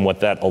 And what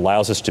that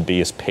allows us to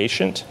be is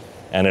patient,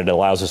 and it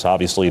allows us,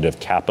 obviously, to have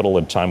capital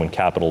at a time when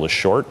capital is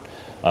short.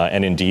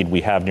 And indeed,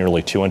 we have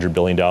nearly $200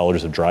 billion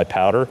of dry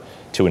powder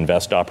to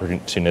invest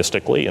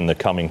opportunistically in the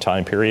coming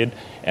time period.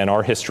 And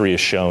our history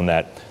has shown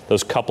that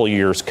those couple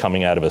years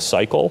coming out of a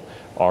cycle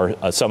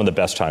are some of the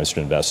best times to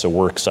invest. So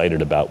we're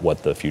excited about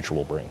what the future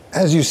will bring.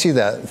 As you see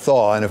that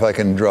thaw, and if I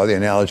can draw the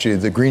analogy,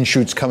 the green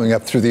shoots coming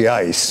up through the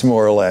ice,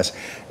 more or less,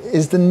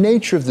 is the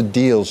nature of the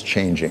deals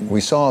changing? We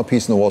saw a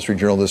piece in the Wall Street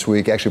Journal this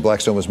week, actually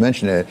Blackstone was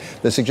mentioning it,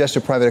 that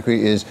suggested private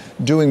equity is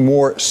doing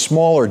more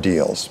smaller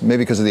deals,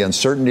 maybe because of the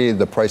uncertainty,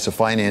 the price of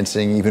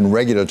financing, even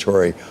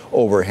regulatory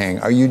overhang.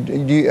 Are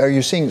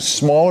you seeing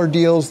smaller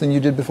deals than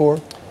you did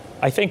before?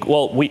 I think,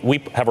 well,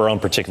 we have our own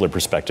particular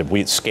perspective.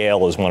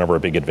 Scale is one of our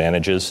big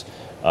advantages.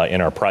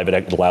 In our private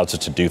equity, it allows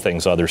us to do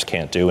things others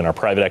can't do. In our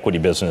private equity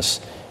business,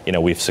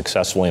 we've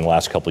successfully in the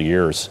last couple of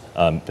years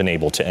been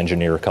able to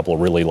engineer a couple of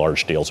really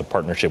large deals, a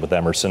partnership with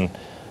Emerson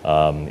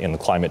in the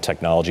climate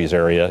technologies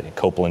area.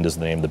 Copeland is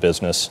the name of the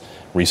business.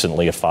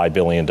 Recently, a $5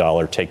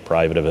 billion take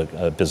private of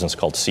a business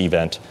called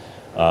Cvent.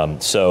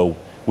 So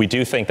we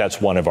do think that's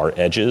one of our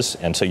edges,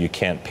 and so you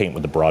can't paint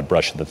with a broad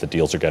brush that the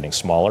deals are getting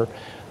smaller.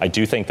 I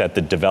do think that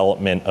the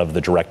development of the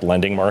direct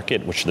lending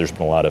market, which there's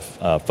been a lot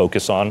of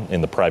focus on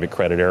in the private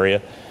credit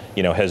area,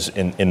 has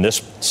in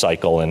this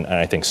cycle and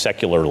I think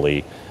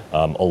secularly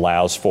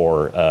allows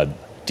for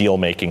deal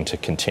making to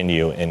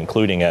continue,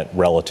 including at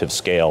relative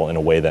scale in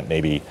a way that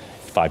maybe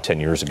 5-10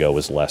 years ago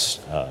was less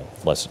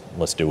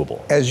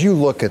doable. As you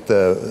look at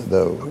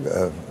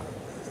the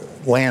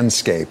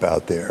landscape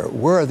out there,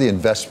 where are the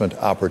investment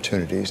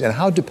opportunities, and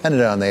how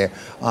dependent are they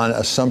on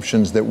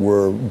assumptions that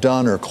were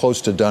done or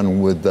close to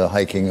done with the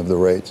hiking of the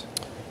rates?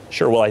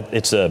 Sure. Well,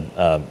 it's a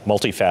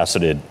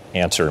multifaceted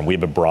answer, and we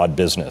have a broad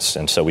business,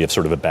 and so we have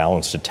sort of a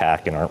balanced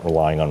attack and aren't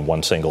relying on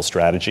one single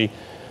strategy.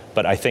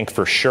 But I think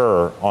for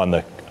sure on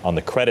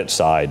the credit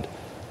side,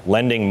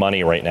 lending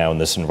money right now in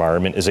this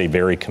environment is a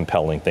very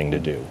compelling thing to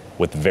do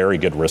with very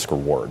good risk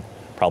reward.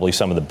 Probably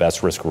some of the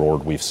best risk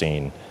reward we've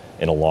seen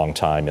in a long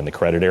time in the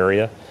credit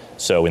area.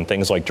 So in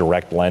things like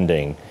direct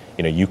lending,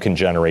 you can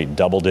generate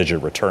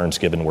double-digit returns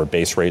given where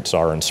base rates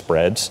are and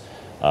spreads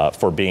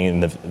for being in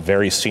the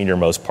very senior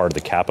most part of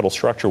the capital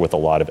structure with a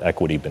lot of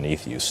equity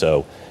beneath you.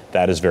 So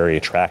that is very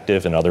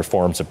attractive. In other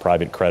forms of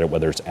private credit,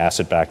 whether it's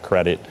asset-backed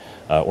credit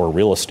or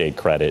real estate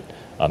credit,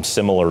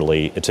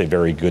 similarly, it's a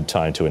very good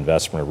time to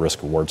invest from a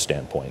risk-reward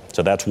standpoint.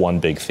 So that's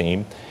one big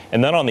theme.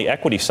 And then on the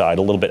equity side,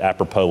 a little bit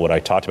apropos what I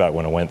talked about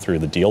when I went through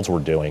the deals we're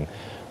doing,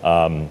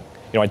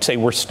 I'd say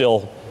we're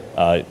still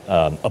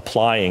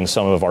applying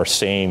some of our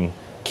same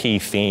key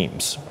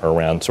themes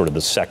around sort of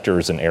the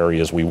sectors and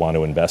areas we want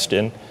to invest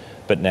in.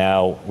 But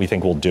now we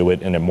think we'll do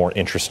it in a more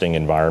interesting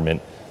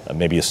environment,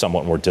 maybe a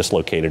somewhat more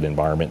dislocated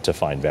environment to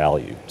find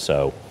value.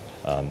 So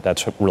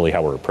that's really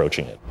how we're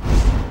approaching it.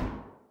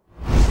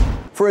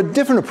 For a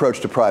different approach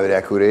to private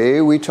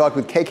equity, we talked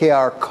with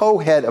KKR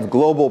co-head of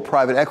global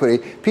private equity,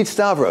 Pete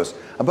Stavros,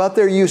 about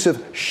their use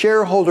of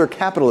shareholder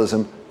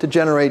capitalism to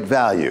generate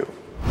value.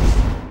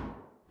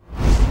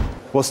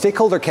 Well,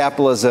 stakeholder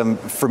capitalism,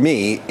 for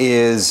me,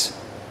 is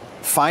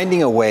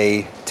finding a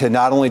way to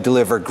not only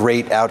deliver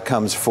great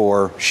outcomes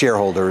for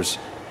shareholders,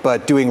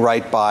 but doing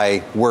right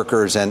by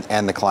workers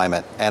and the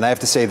climate. And I have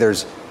to say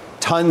there's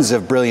tons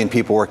of brilliant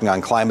people working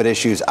on climate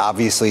issues.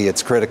 Obviously,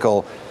 it's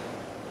critical.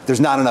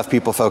 There's not enough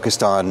people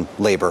focused on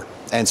labor.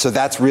 And so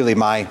that's really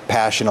my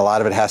passion. A lot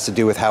of it has to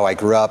do with how I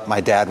grew up.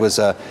 My dad was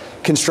a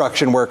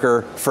construction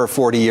worker for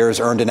 40 years,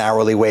 earned an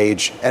hourly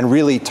wage, and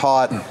really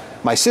taught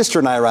my sister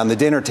and I around the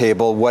dinner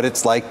table what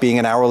it's like being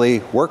an hourly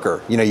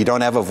worker. You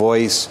don't have a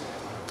voice,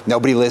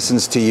 nobody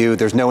listens to you,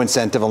 there's no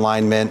incentive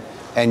alignment,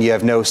 and you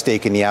have no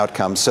stake in the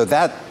outcome. So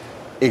that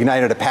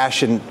ignited a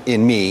passion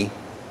in me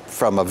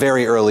from a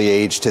very early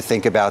age to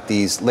think about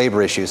these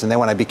labor issues. And then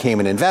when I became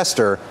an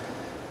investor,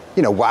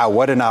 wow,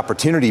 what an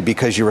opportunity,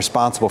 because you're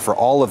responsible for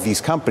all of these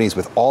companies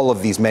with all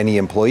of these many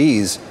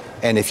employees.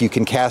 And if you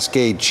can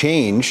cascade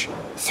change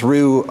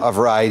through a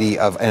variety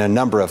of and a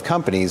number of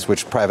companies,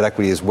 which private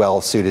equity is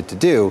well suited to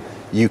do,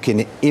 you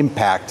can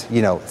impact,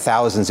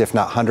 thousands, if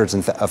not hundreds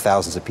of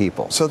thousands of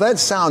people. So that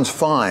sounds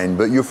fine,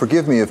 but you'll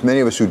forgive me if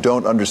many of us who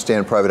don't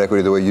understand private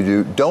equity the way you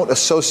do don't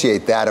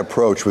associate that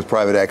approach with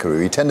private equity.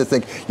 We tend to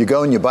think you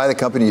go and you buy the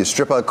company, you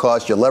strip out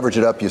costs, you leverage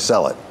it up, you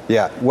sell it.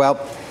 Yeah, well,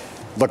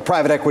 look,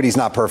 private equity is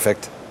not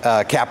perfect.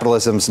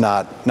 Capitalism's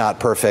not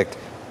perfect.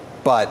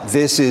 But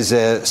this is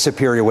a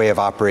superior way of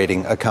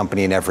operating a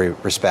company in every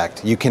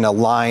respect. You can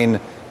align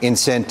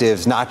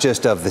incentives, not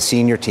just of the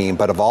senior team,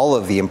 but of all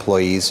of the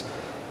employees,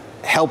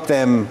 help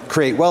them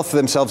create wealth for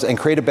themselves and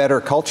create a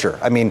better culture.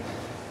 I mean,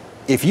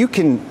 if you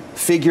can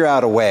figure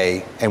out a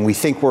way, and we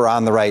think we're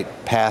on the right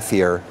path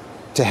here,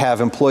 to have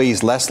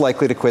employees less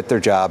likely to quit their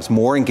jobs,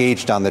 more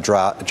engaged on the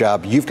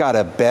job, you've got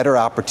a better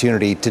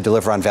opportunity to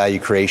deliver on value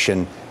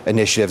creation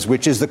initiatives,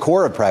 which is the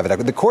core of private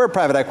equity. The core of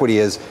private equity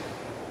is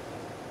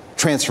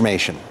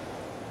transformation.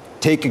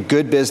 Take a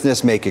good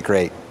business, make it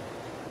great.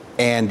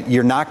 And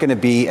you're not going to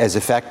be as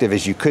effective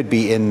as you could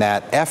be in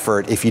that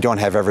effort if you don't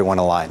have everyone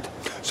aligned.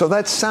 So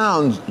that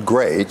sounds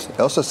great. It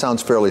also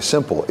sounds fairly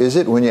simple. Is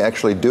it when you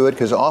actually do it?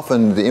 Because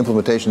often the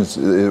implementation is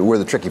where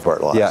the tricky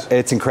part lies. Yeah,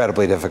 it's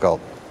incredibly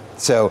difficult.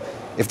 So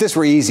if this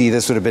were easy,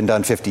 this would have been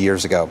done 50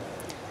 years ago.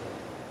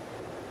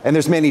 And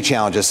there's many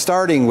challenges,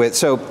 starting with,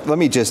 so let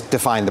me just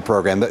define the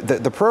program.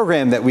 The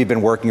program that we've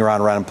been working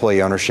around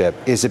employee ownership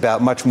is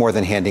about much more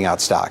than handing out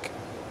stock.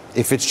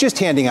 If it's just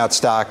handing out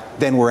stock,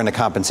 then we're in a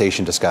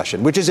compensation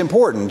discussion, which is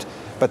important,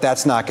 but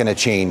that's not going to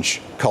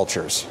change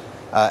cultures.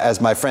 As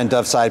my friend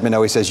Dov Seidman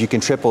always says, you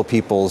can triple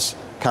people's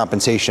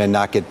compensation and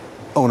not get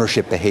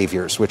ownership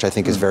behaviors, which I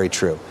think is very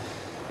true.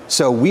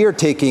 So we are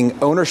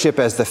taking ownership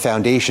as the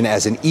foundation,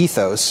 as an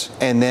ethos,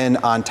 and then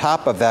on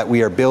top of that,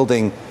 we are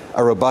building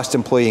a robust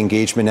employee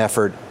engagement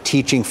effort,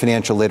 teaching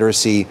financial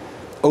literacy,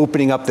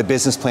 opening up the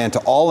business plan to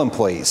all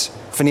employees,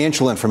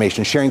 financial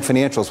information, sharing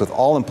financials with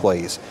all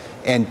employees,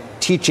 and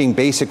teaching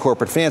basic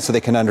corporate finance so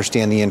they can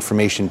understand the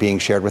information being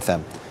shared with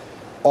them.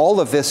 All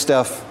of this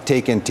stuff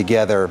taken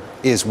together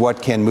is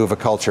what can move a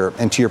culture.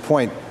 And to your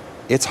point,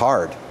 it's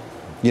hard.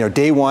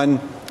 Day one,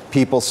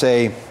 people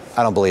say,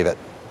 I don't believe it.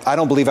 I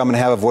don't believe I'm going to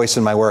have a voice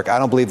in my work. I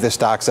don't believe this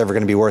stock's ever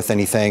going to be worth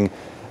anything.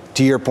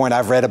 To your point,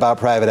 I've read about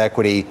private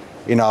equity.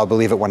 I'll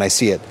believe it when I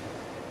see it.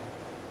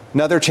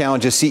 Another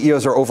challenge is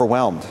CEOs are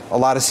overwhelmed. A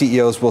lot of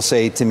CEOs will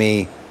say to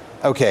me,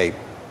 okay,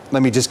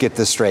 let me just get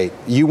this straight.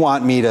 You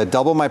want me to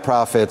double my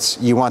profits.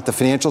 You want the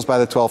financials by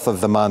the 12th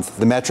of the month,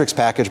 the metrics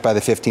package by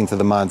the 15th of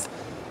the month.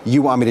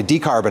 You want me to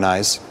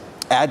decarbonize,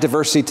 add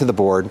diversity to the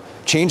board,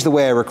 change the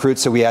way I recruit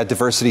so we add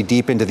diversity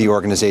deep into the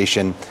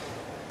organization.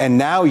 And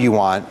now you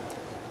want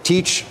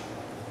teach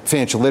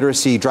financial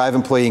literacy, drive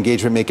employee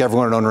engagement, make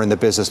everyone an owner in the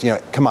business.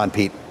 Come on,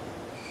 Pete.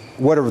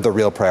 What are the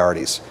real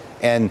priorities?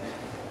 And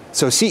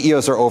so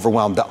CEOs are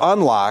overwhelmed. The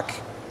unlock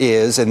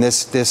is, and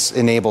this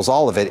enables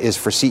all of it, is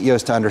for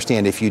CEOs to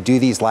understand if you do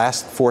these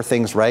last 4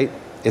 things right,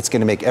 it's going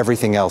to make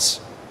everything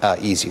else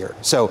easier.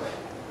 So,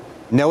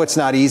 no, it's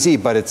not easy,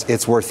 but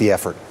it's worth the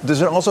effort.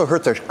 Does it also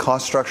hurt their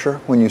cost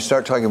structure? When you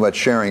start talking about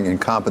sharing and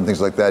comp and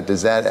things like that,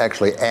 does that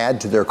actually add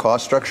to their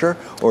cost structure,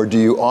 or do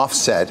you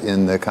offset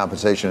in the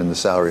compensation and the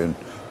salary and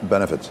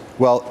benefits?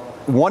 Well,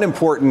 one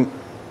important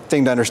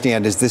thing to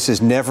understand is this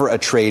is never a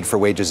trade for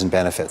wages and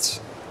benefits.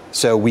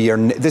 So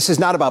this is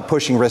not about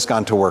pushing risk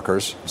onto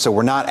workers. So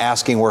we're not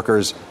asking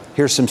workers,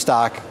 here's some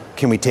stock,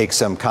 can we take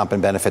some comp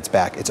and benefits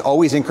back? It's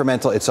always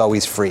incremental, it's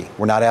always free.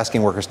 We're not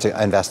asking workers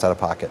to invest out of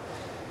pocket.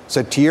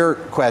 So to your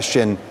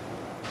question,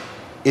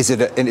 and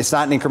it's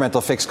not an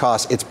incremental fixed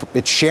cost,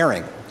 it's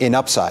sharing in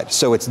upside.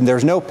 So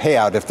there's no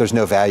payout if there's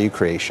no value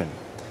creation.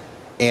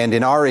 And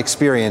in our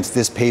experience,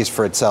 this pays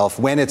for itself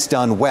when it's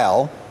done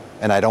well,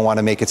 and I don't want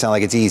to make it sound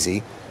like it's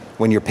easy.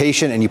 When you're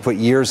patient and you put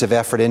years of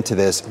effort into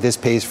this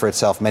pays for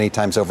itself many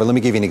times over. Let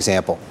me give you an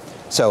example.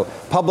 So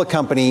public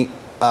company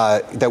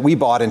that we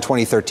bought in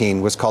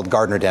 2013 was called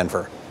Gardner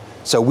Denver.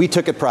 So we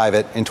took it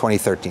private in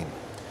 2013.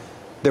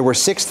 There were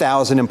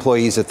 6,000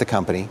 employees at the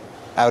company.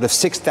 Out of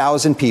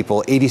 6,000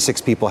 people,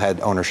 86 people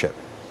had ownership,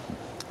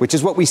 which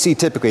is what we see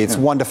typically. It's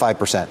 1 to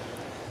 5%.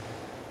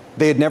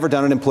 They had never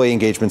done an employee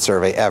engagement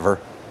survey, ever.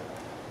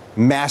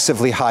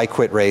 Massively high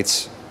quit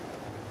rates.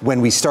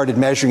 When we started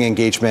measuring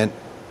engagement,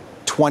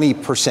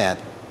 20%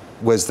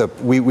 was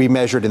we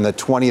measured in the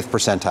 20th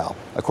percentile,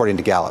 according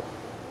to Gallup.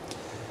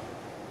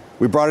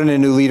 We brought in a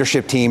new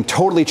leadership team,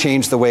 totally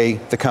changed the way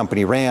the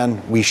company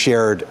ran. We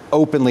shared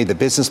openly the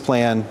business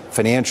plan,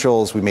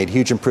 financials. We made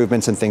huge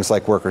improvements in things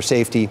like worker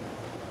safety.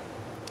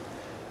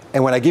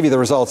 And when I give you the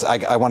results,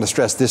 I want to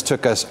stress this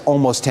took us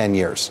almost 10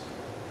 years.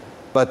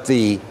 But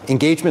the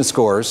engagement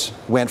scores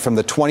went from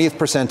the 20th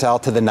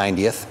percentile to the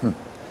 90th,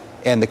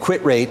 and the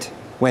quit rate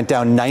went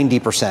down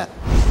 90%.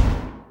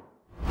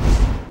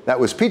 That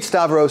was Pete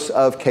Stavros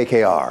of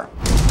KKR.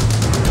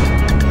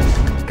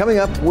 Coming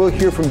up, we'll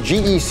hear from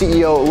GE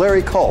CEO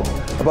Larry Culp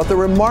about the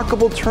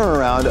remarkable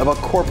turnaround of a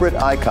corporate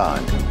icon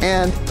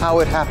and how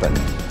it happened.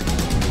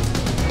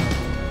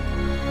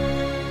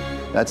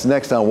 That's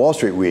next on Wall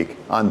Street Week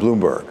on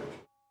Bloomberg.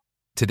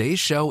 Today's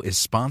show is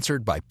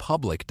sponsored by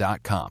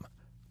Public.com.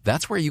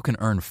 That's where you can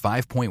earn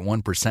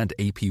 5.1%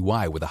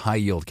 APY with a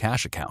high-yield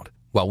cash account.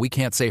 While we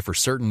can't say for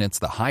certain it's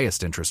the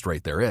highest interest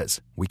rate there is,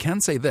 we can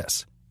say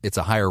this. It's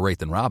a higher rate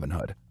than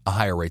Robinhood, a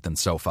higher rate than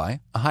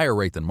SoFi, a higher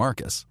rate than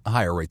Marcus, a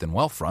higher rate than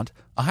Wealthfront,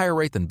 a higher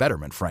rate than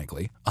Betterment,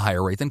 frankly, a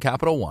higher rate than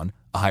Capital One,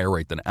 a higher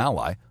rate than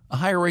Ally, a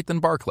higher rate than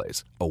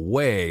Barclays, a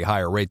way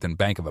higher rate than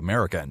Bank of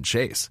America and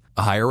Chase,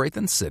 a higher rate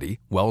than Citi,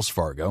 Wells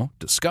Fargo,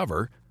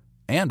 Discover,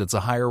 and it's a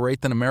higher rate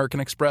than American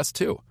Express,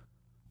 too.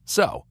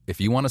 So, if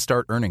you want to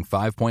start earning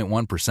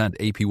 5.1%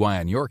 APY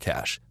on your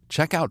cash,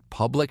 check out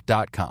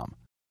Public.com.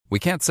 We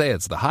can't say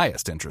it's the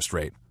highest interest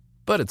rate,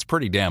 but it's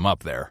pretty damn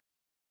up there.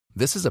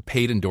 This is a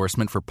paid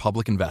endorsement for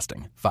Public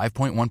Investing.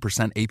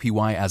 5.1%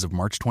 APY as of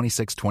March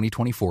 26,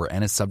 2024,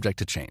 and is subject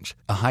to change.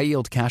 A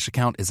high-yield cash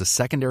account is a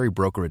secondary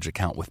brokerage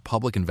account with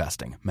Public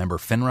Investing. Member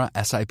FINRA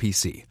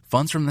SIPC.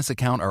 Funds from this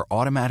account are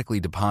automatically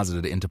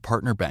deposited into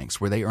partner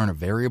banks where they earn a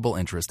variable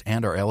interest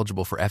and are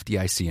eligible for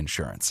FDIC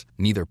insurance.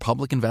 Neither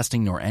Public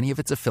Investing nor any of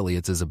its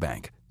affiliates is a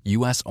bank.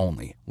 U.S.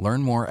 only.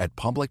 Learn more at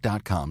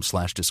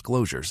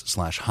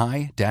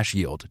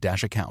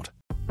public.com/disclosures/high-yield-account.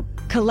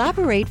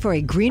 Collaborate for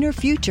a greener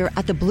future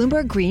at the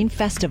Bloomberg Green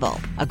Festival,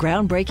 a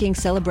groundbreaking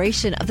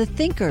celebration of the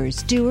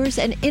thinkers, doers,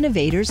 and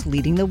innovators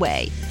leading the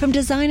way. From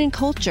design and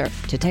culture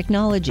to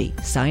technology,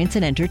 science,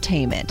 and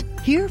entertainment.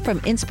 Hear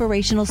from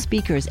inspirational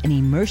speakers and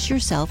immerse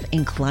yourself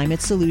in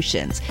climate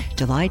solutions.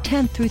 July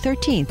 10th through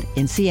 13th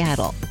in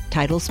Seattle.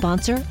 Title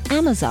sponsor,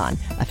 Amazon.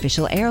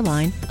 Official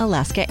airline,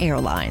 Alaska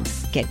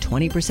Airlines. Get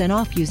 20%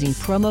 off using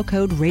promo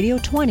code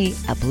radio20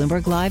 at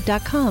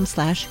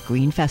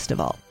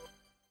bloomberglive.com/greenfestival.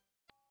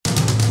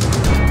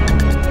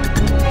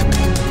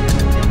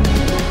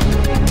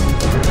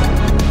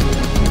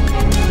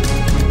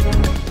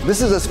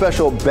 This is a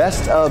special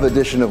Best of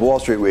edition of Wall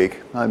Street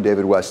Week. I'm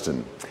David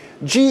Weston.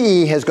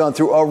 GE has gone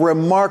through a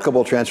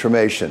remarkable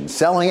transformation,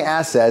 selling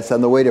assets on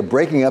the way to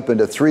breaking up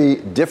into 3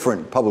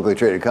 different publicly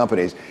traded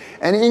companies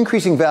and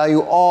increasing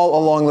value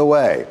all along the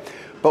way.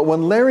 But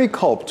when Larry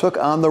Culp took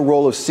on the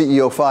role of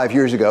CEO 5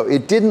 years ago,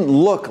 it didn't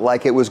look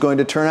like it was going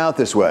to turn out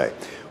this way.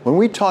 When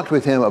we talked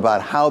with him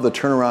about how the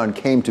turnaround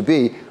came to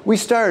be, we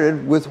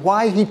started with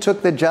why he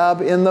took the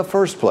job in the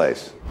first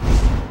place.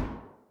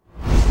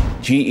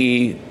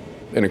 GE,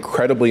 an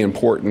incredibly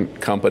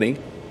important company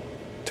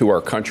to our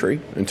country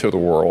and to the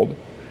world.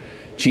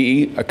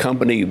 GE, a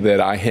company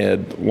that I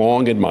had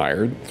long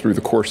admired through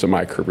the course of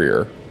my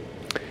career.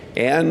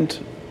 And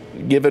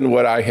given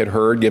what I had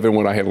heard, given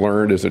what I had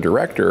learned as a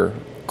director,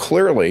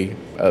 clearly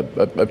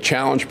a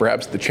challenge,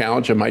 perhaps the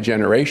challenge of my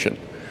generation.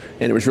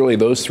 And it was really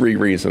those 3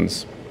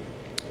 reasons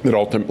that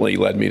ultimately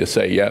led me to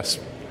say, yes,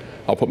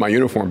 I'll put my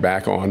uniform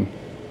back on,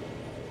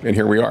 and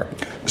here we are.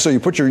 So you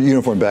put your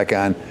uniform back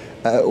on.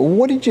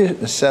 What did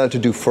you set out to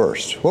do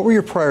first? What were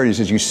your priorities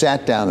as you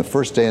sat down the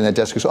first day on that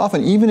desk? Because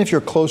often, even if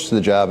you're close to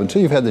the job,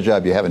 until you've had the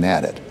job, you haven't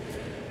had it.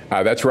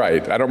 That's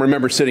right. I don't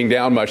remember sitting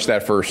down much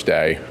that first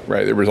day.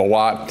 Right, there was a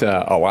lot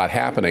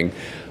happening,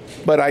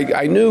 but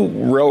I knew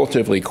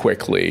relatively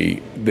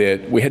quickly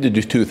that we had to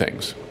do two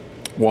things.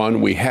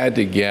 One, we had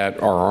to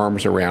get our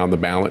arms around the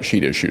balance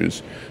sheet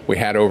issues. We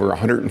had over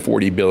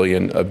 $140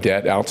 billion of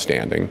debt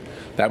outstanding.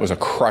 That was a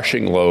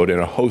crushing load in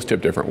a host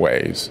of different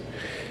ways.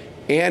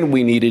 And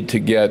we needed to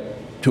get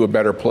to a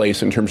better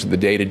place in terms of the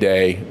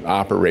day-to-day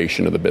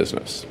operation of the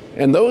business.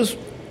 And those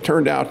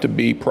turned out to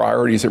be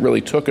priorities that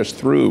really took us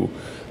through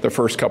the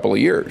first couple of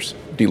years,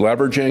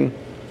 deleveraging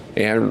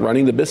and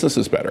running the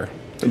businesses better.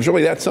 It was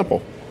really that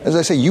simple. As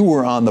I say, you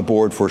were on the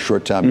board for a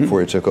short time before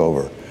you took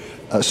over.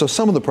 So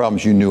some of the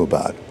problems you knew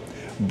about,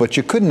 but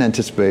you couldn't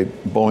anticipate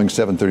Boeing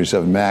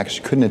 737 MAX,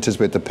 you couldn't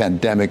anticipate the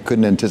pandemic,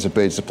 couldn't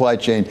anticipate supply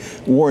chain,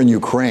 war in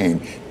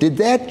Ukraine. Did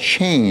that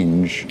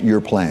change your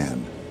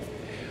plan?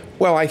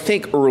 Well, I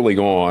think early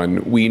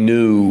on we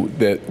knew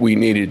that we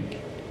needed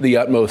the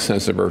utmost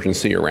sense of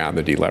urgency around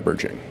the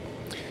deleveraging.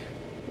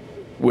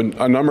 When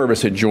a number of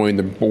us had joined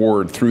the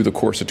board through the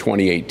course of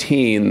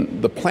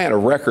 2018, the plan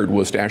of record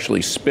was to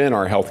actually spin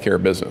our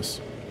healthcare business,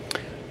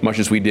 much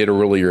as we did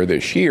earlier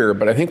this year.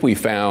 But I think we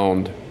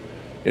found,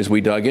 as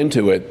we dug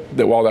into it,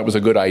 that while that was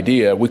a good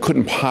idea, we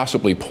couldn't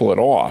possibly pull it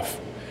off,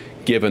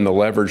 given the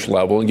leverage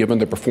level and given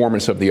the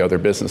performance of the other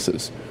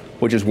businesses,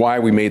 which is why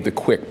we made the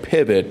quick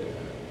pivot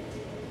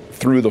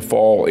through the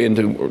fall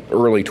into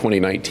early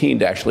 2019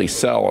 to actually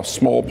sell a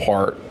small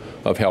part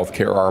of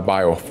healthcare, our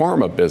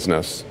biopharma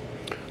business,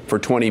 for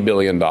 $20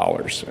 billion.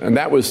 And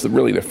that was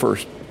really the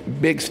first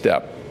big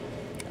step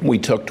we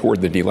took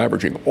toward the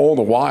deleveraging. All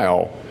the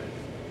while,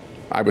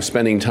 I was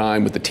spending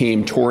time with the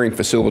team, touring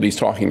facilities,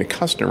 talking to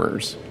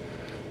customers,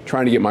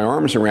 trying to get my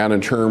arms around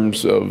in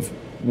terms of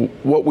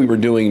what we were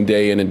doing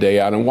day in and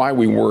day out and why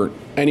we weren't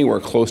anywhere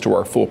close to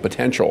our full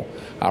potential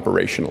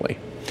operationally.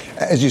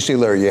 As you see,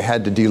 Larry, you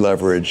had to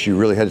deleverage. You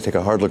really had to take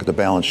a hard look at the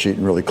balance sheet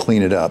and really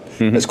clean it up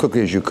as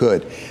quickly as you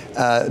could.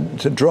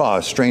 To draw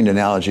a strained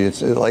analogy,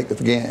 it's like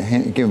the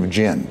game of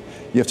gin.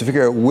 You have to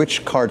figure out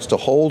which cards to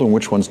hold and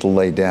which ones to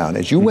lay down.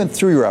 As you went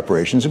through your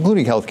operations,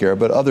 including healthcare,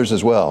 but others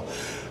as well,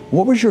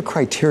 what was your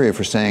criteria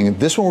for saying,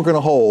 this one we're going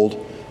to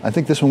hold, I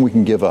think this one we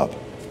can give up?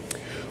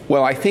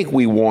 Well, I think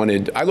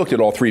I looked at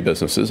all three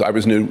businesses. I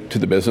was new to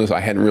the business. I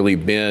hadn't really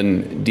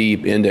been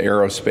deep into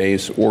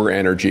aerospace or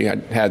energy. I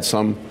had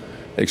some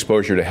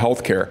exposure to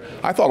healthcare.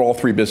 I thought all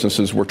three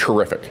businesses were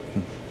terrific.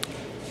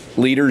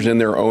 Leaders in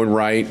their own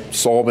right,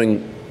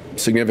 solving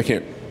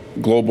significant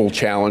global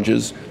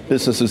challenges,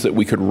 businesses that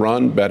we could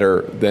run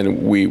better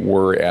than we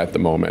were at the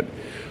moment.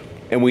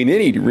 And we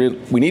needed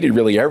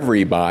really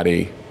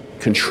everybody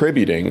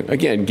contributing,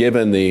 again,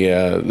 given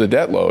the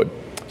debt load.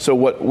 So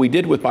what we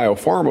did with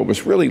biopharma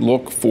was really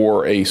look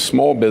for a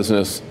small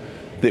business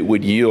that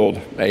would yield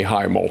a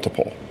high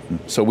multiple.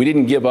 So we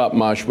didn't give up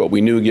much, but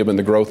we knew given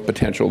the growth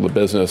potential of the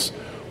business,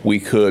 we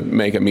could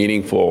make a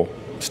meaningful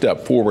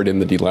step forward in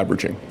the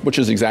deleveraging, which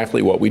is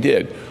exactly what we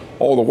did.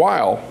 All the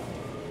while,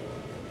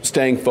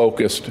 staying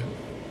focused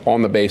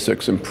on the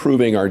basics,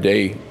 improving our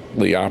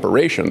daily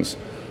operations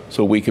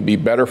so we could be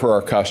better for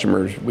our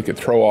customers, we could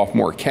throw off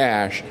more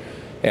cash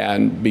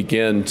and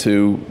begin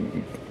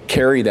to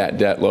carry that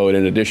debt load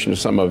in addition to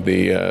some of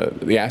the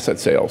asset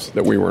sales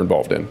that we were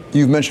involved in.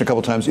 You've mentioned a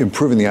couple times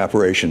improving the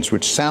operations,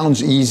 which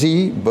sounds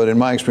easy, but in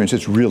my experience,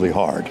 it's really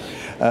hard.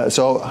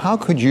 So how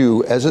could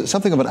you, as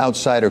something of an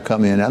outsider,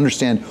 come in and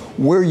understand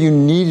where you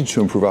needed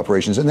to improve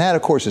operations? And that,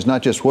 of course, is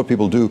not just what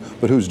people do,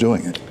 but who's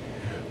doing it.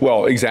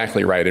 Well,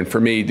 exactly right. And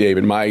for me,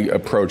 David, my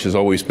approach has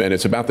always been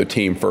it's about the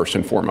team first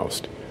and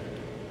foremost.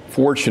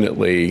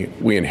 Fortunately,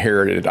 we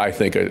inherited, I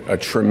think, a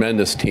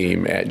tremendous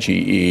team at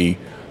GE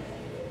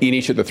in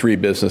each of the three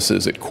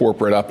businesses at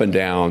corporate, up and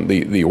down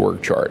the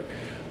org chart.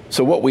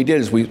 So what we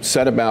did is we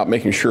set about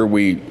making sure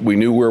we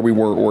knew where we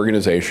were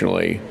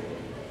organizationally.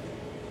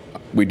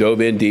 We dove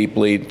in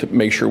deeply to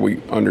make sure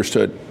we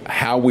understood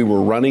how we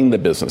were running the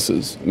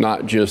businesses,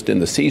 not just in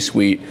the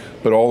C-suite,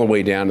 but all the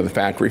way down to the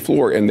factory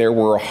floor. And there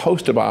were a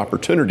host of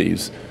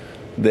opportunities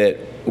that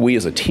we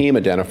as a team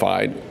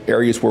identified,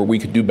 areas where we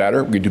could do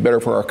better. We could do better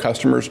for our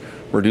customers,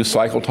 reduce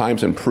cycle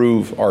times,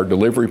 improve our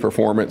delivery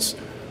performance,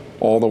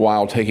 all the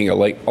while taking a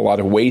lot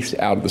of waste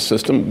out of the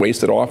system,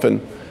 waste that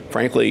often,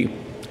 frankly,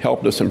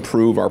 helped us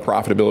improve our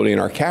profitability and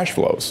our cash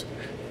flows.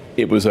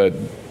 It was a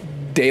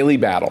daily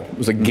battle. It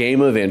was a game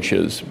of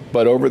inches,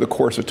 but over the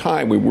course of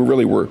time, we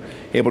really were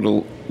able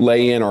to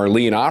lay in our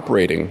lean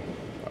operating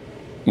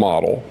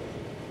model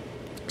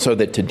so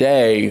that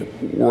today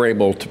we're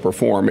able to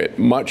perform at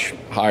much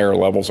higher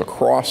levels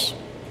across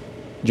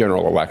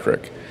General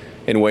Electric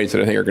in ways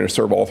that I think are going to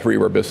serve all three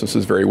of our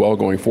businesses very well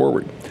going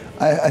forward.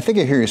 I think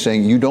I hear you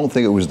saying you don't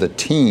think it was the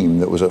team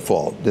that was at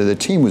fault. The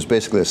team was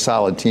basically a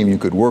solid team you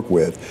could work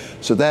with.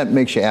 So that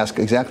makes you ask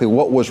exactly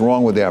what was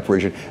wrong with the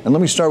operation. And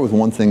let me start with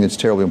one thing that's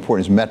terribly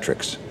important, is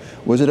metrics.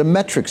 Was it a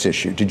metrics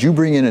issue? Did you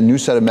bring in a new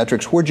set of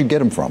metrics? Where'd you get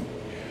them from?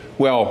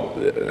 Well,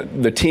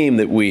 the team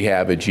that we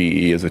have at GE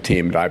is a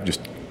team that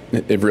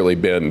I've really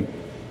been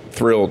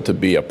thrilled to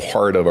be a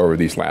part of over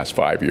these last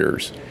 5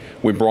 years.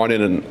 We brought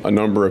in a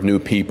number of new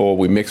people,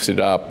 we mixed it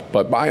up,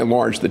 but by and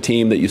large, the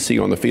team that you see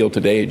on the field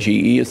today at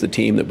GE is the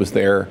team that was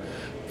there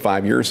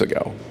 5 years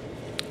ago.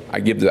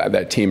 I give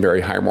that team very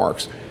high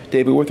marks.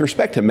 David, with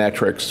respect to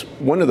metrics,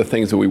 one of the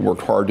things that we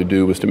worked hard to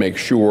do was to make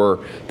sure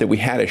that we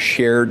had a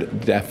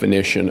shared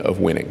definition of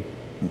winning.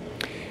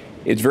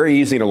 It's very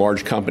easy in a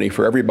large company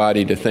for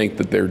everybody to think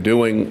that they're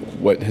doing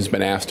what has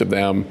been asked of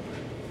them.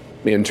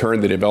 In turn,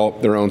 they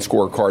develop their own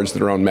scorecards,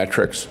 their own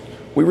metrics.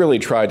 We really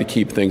tried to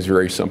keep things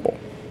very simple.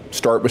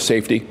 Start with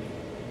safety,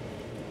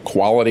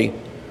 quality,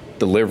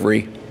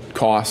 delivery,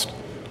 cost.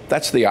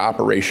 That's the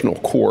operational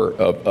core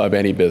of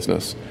any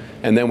business.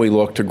 And then we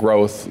look to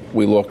growth.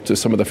 We look to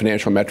some of the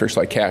financial metrics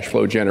like cash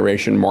flow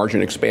generation,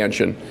 margin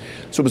expansion.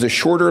 So it was a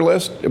shorter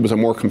list. It was a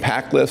more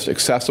compact list,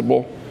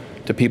 accessible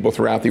to people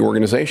throughout the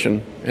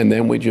organization. And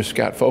then we just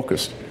got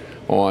focused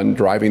on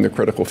driving the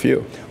critical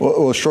few.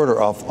 Well,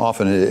 shorter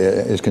often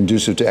is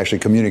conducive to actually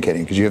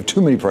communicating, because you have too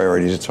many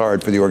priorities. It's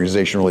hard for the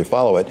organization to really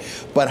follow it.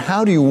 But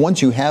how do you,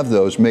 once you have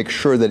those, make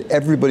sure that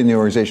everybody in the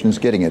organization is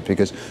getting it?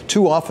 Because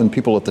too often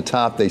people at the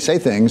top, they say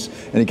things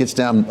and it gets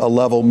down a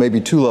level,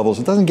 maybe two levels.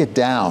 It doesn't get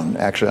down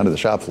actually onto the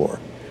shop floor.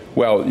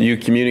 Well, you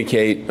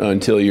communicate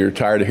until you're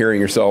tired of hearing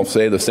yourself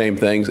say the same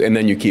things, and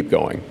then you keep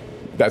going.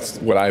 That's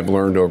what I've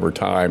learned over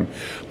time.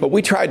 But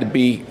we tried to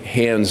be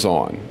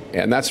hands-on,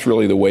 and that's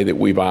really the way that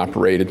we've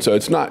operated. So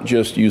it's not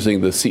just using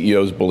the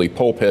CEO's bully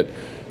pulpit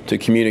to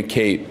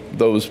communicate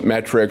those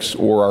metrics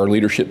or our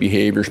leadership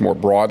behaviors more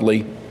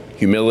broadly,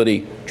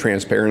 humility,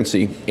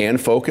 transparency, and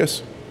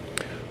focus.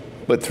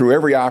 But through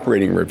every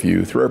operating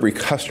review, through every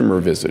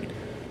customer visit,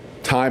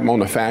 time on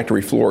the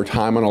factory floor,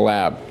 time on a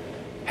lab,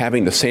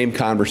 having the same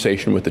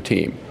conversation with the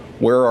team.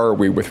 Where are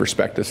we with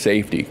respect to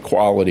safety,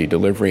 quality,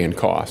 delivery, and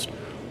cost?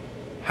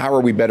 How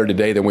are we better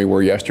today than we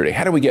were yesterday?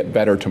 How do we get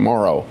better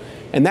tomorrow?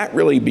 And that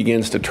really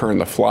begins to turn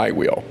the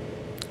flywheel.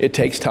 It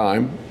takes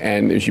time,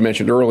 and as you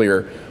mentioned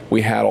earlier,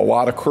 we had a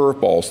lot of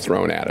curveballs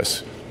thrown at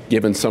us,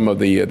 given some of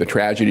the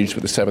tragedies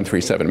with the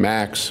 737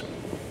 MAX,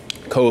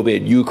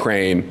 COVID,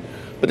 Ukraine.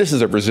 But this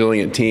is a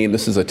resilient team.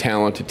 This is a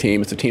talented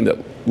team. It's a team that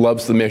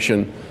loves the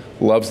mission,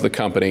 loves the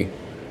company,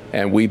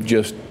 and we've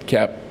just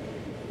kept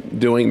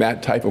doing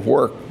that type of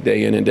work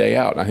day in and day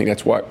out. And I think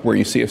that's where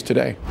you see us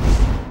today.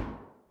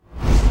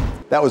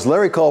 That was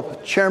Larry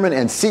Culp, Chairman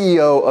and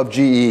CEO of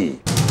GE.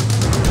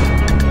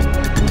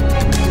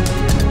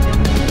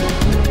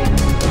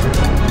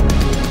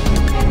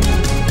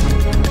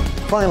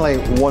 Finally,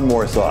 one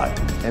more thought,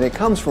 and it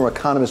comes from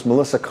economist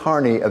Melissa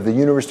Carney of the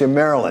University of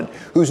Maryland,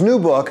 whose new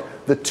book,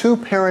 The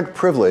Two-Parent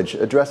Privilege,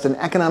 addressed an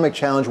economic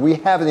challenge we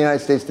have in the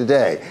United States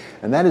today,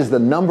 and that is the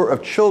number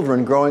of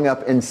children growing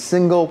up in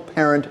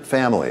single-parent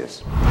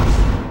families.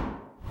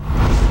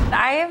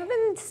 I have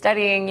been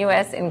studying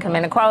U.S. income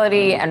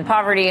inequality and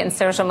poverty and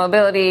social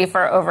mobility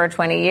for over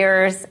 20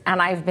 years,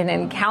 and I've been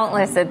in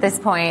countless, at this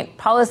point,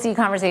 policy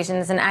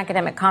conversations and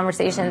academic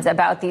conversations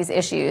about these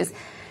issues.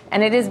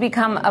 And it has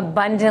become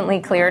abundantly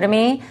clear to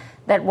me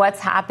that what's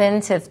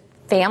happened to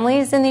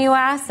families in the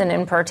U.S., and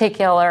in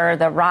particular,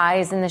 the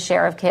rise in the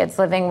share of kids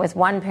living with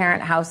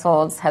one-parent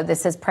households, how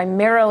this has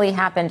primarily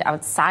happened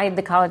outside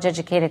the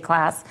college-educated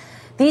class.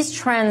 These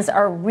trends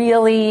are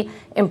really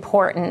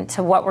important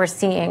to what we're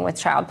seeing with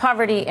child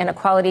poverty,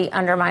 inequality,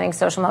 undermining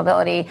social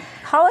mobility.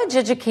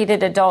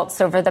 College-educated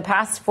adults over the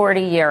past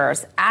 40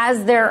 years,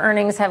 as their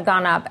earnings have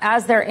gone up,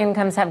 as their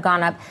incomes have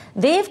gone up,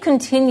 they've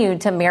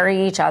continued to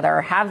marry each other,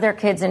 have their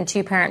kids in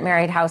two-parent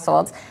married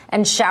households,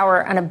 and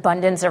shower an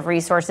abundance of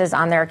resources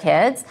on their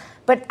kids.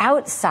 But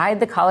outside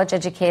the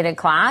college-educated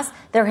class,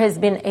 there has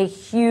been a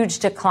huge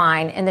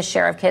decline in the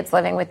share of kids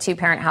living with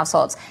two-parent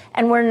households.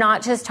 And we're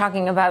not just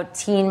talking about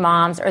teen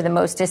moms or the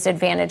most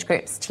disadvantaged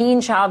groups.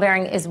 Teen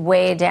childbearing is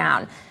way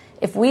down.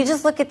 If we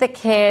just look at the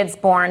kids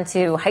born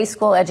to high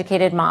school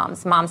educated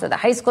moms with a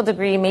high school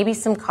degree, maybe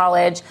some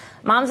college,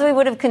 moms we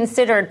would have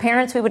considered,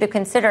 parents we would have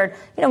considered,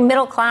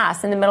 middle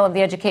class in the middle of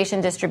the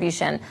education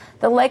distribution,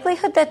 the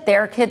likelihood that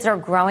their kids are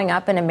growing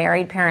up in a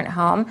married parent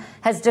home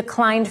has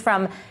declined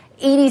from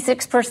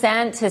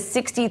 86% to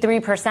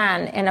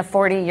 63% in a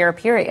 40-year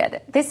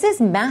period. This is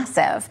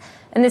massive,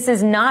 and this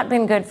has not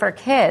been good for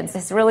kids.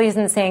 This really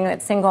isn't saying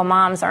that single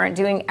moms aren't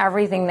doing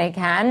everything they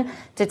can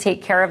to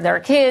take care of their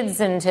kids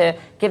and to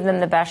give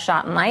them the best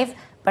shot in life.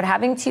 But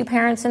having two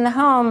parents in the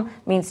home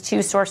means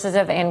two sources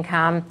of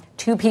income,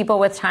 two people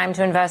with time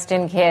to invest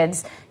in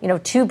kids,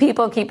 two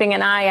people keeping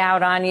an eye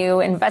out on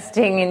you,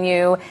 investing in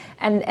you.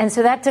 And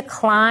so that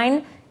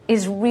decline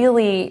is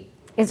really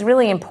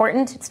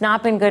important. It's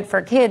not been good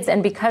for kids.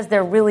 And because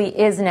there really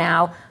is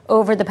now,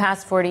 over the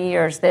past 40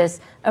 years, this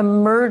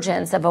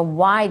emergence of a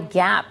wide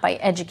gap by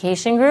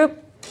education group,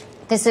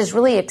 this is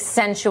really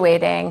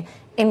accentuating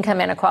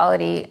income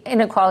inequality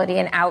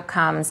in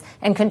outcomes,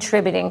 and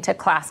contributing to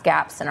class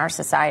gaps in our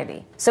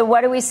society. So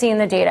what do we see in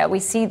the data? We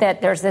see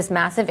that there's this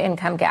massive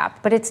income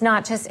gap, but it's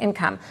not just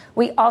income.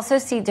 We also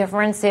see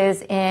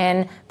differences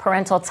in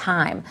parental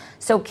time.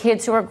 So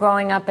kids who are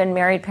growing up in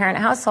married parent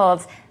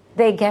households,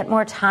 they get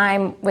more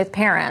time with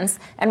parents,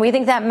 and we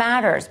think that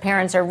matters.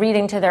 Parents are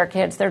reading to their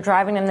kids, they're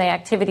driving them to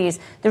activities,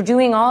 they're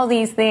doing all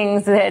these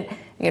things that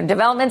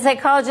development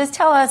psychologists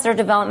tell us are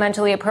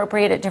developmentally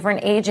appropriate at different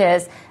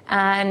ages,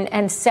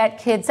 and set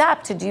kids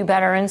up to do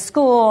better in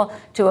school,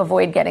 to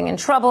avoid getting in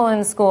trouble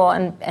in school,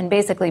 and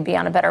basically be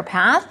on a better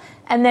path.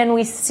 And then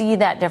we see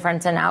that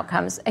difference in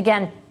outcomes.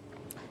 Again,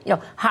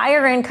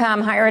 higher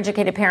income, higher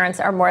educated parents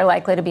are more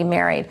likely to be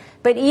married.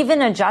 But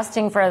even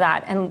adjusting for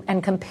that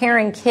and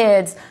comparing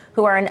kids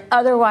who are in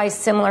otherwise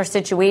similar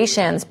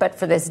situations, but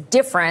for this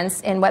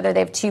difference in whether they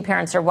have two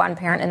parents or one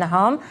parent in the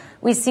home,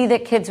 we see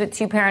that kids with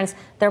two parents,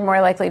 they're more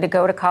likely to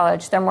go to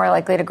college, they're more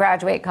likely to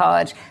graduate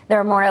college,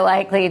 they're more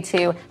likely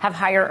to have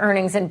higher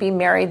earnings and be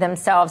married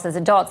themselves as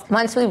adults.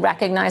 Once we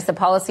recognize the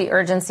policy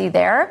urgency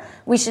there,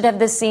 we should have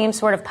the same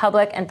sort of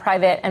public and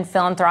private and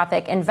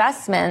philanthropic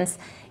investments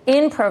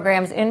in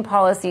programs, in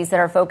policies that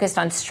are focused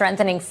on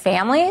strengthening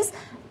families,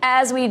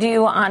 as we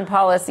do on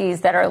policies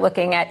that are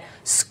looking at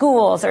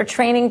schools or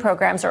training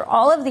programs or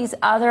all of these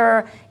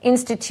other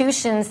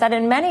institutions that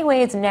in many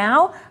ways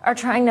now are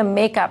trying to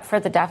make up for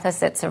the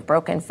deficits of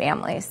broken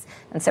families.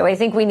 And so I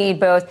think we need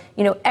both,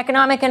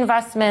 economic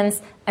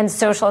investments and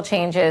social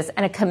changes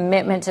and a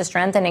commitment to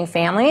strengthening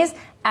families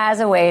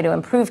as a way to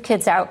improve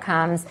kids'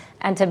 outcomes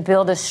and to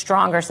build a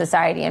stronger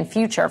society and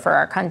future for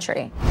our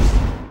country.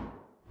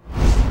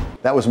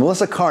 That was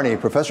Melissa Carney,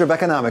 professor of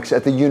economics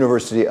at the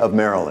University of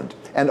Maryland,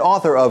 and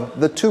author of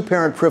The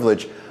Two-Parent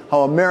Privilege,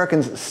 How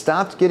Americans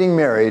Stopped Getting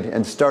Married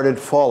and Started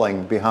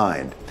Falling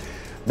Behind.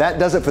 That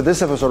does it for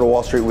this episode of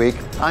Wall Street Week.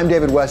 I'm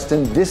David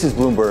Weston. This is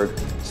Bloomberg.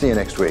 See you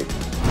next week.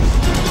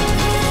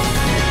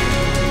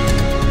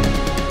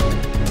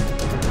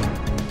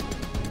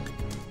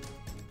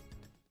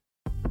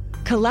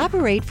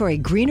 Collaborate for a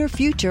greener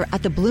future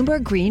at the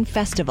Bloomberg Green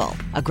Festival,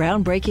 a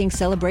groundbreaking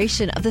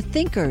celebration of the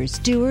thinkers,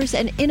 doers,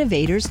 and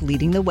innovators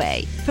leading the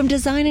way. From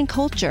design and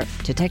culture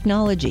to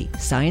technology,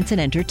 science, and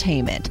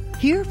entertainment.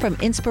 Hear from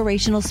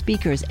inspirational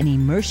speakers and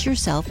immerse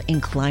yourself in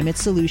climate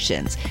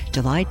solutions.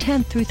 July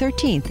 10th through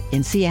 13th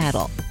in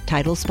Seattle.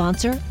 Title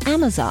sponsor,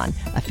 Amazon.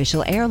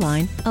 Official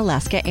airline,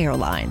 Alaska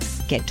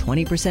Airlines. Get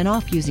 20%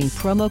 off using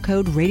promo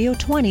code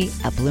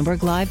radio20 at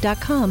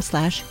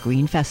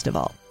BloombergLive.com/Green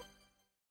Festival.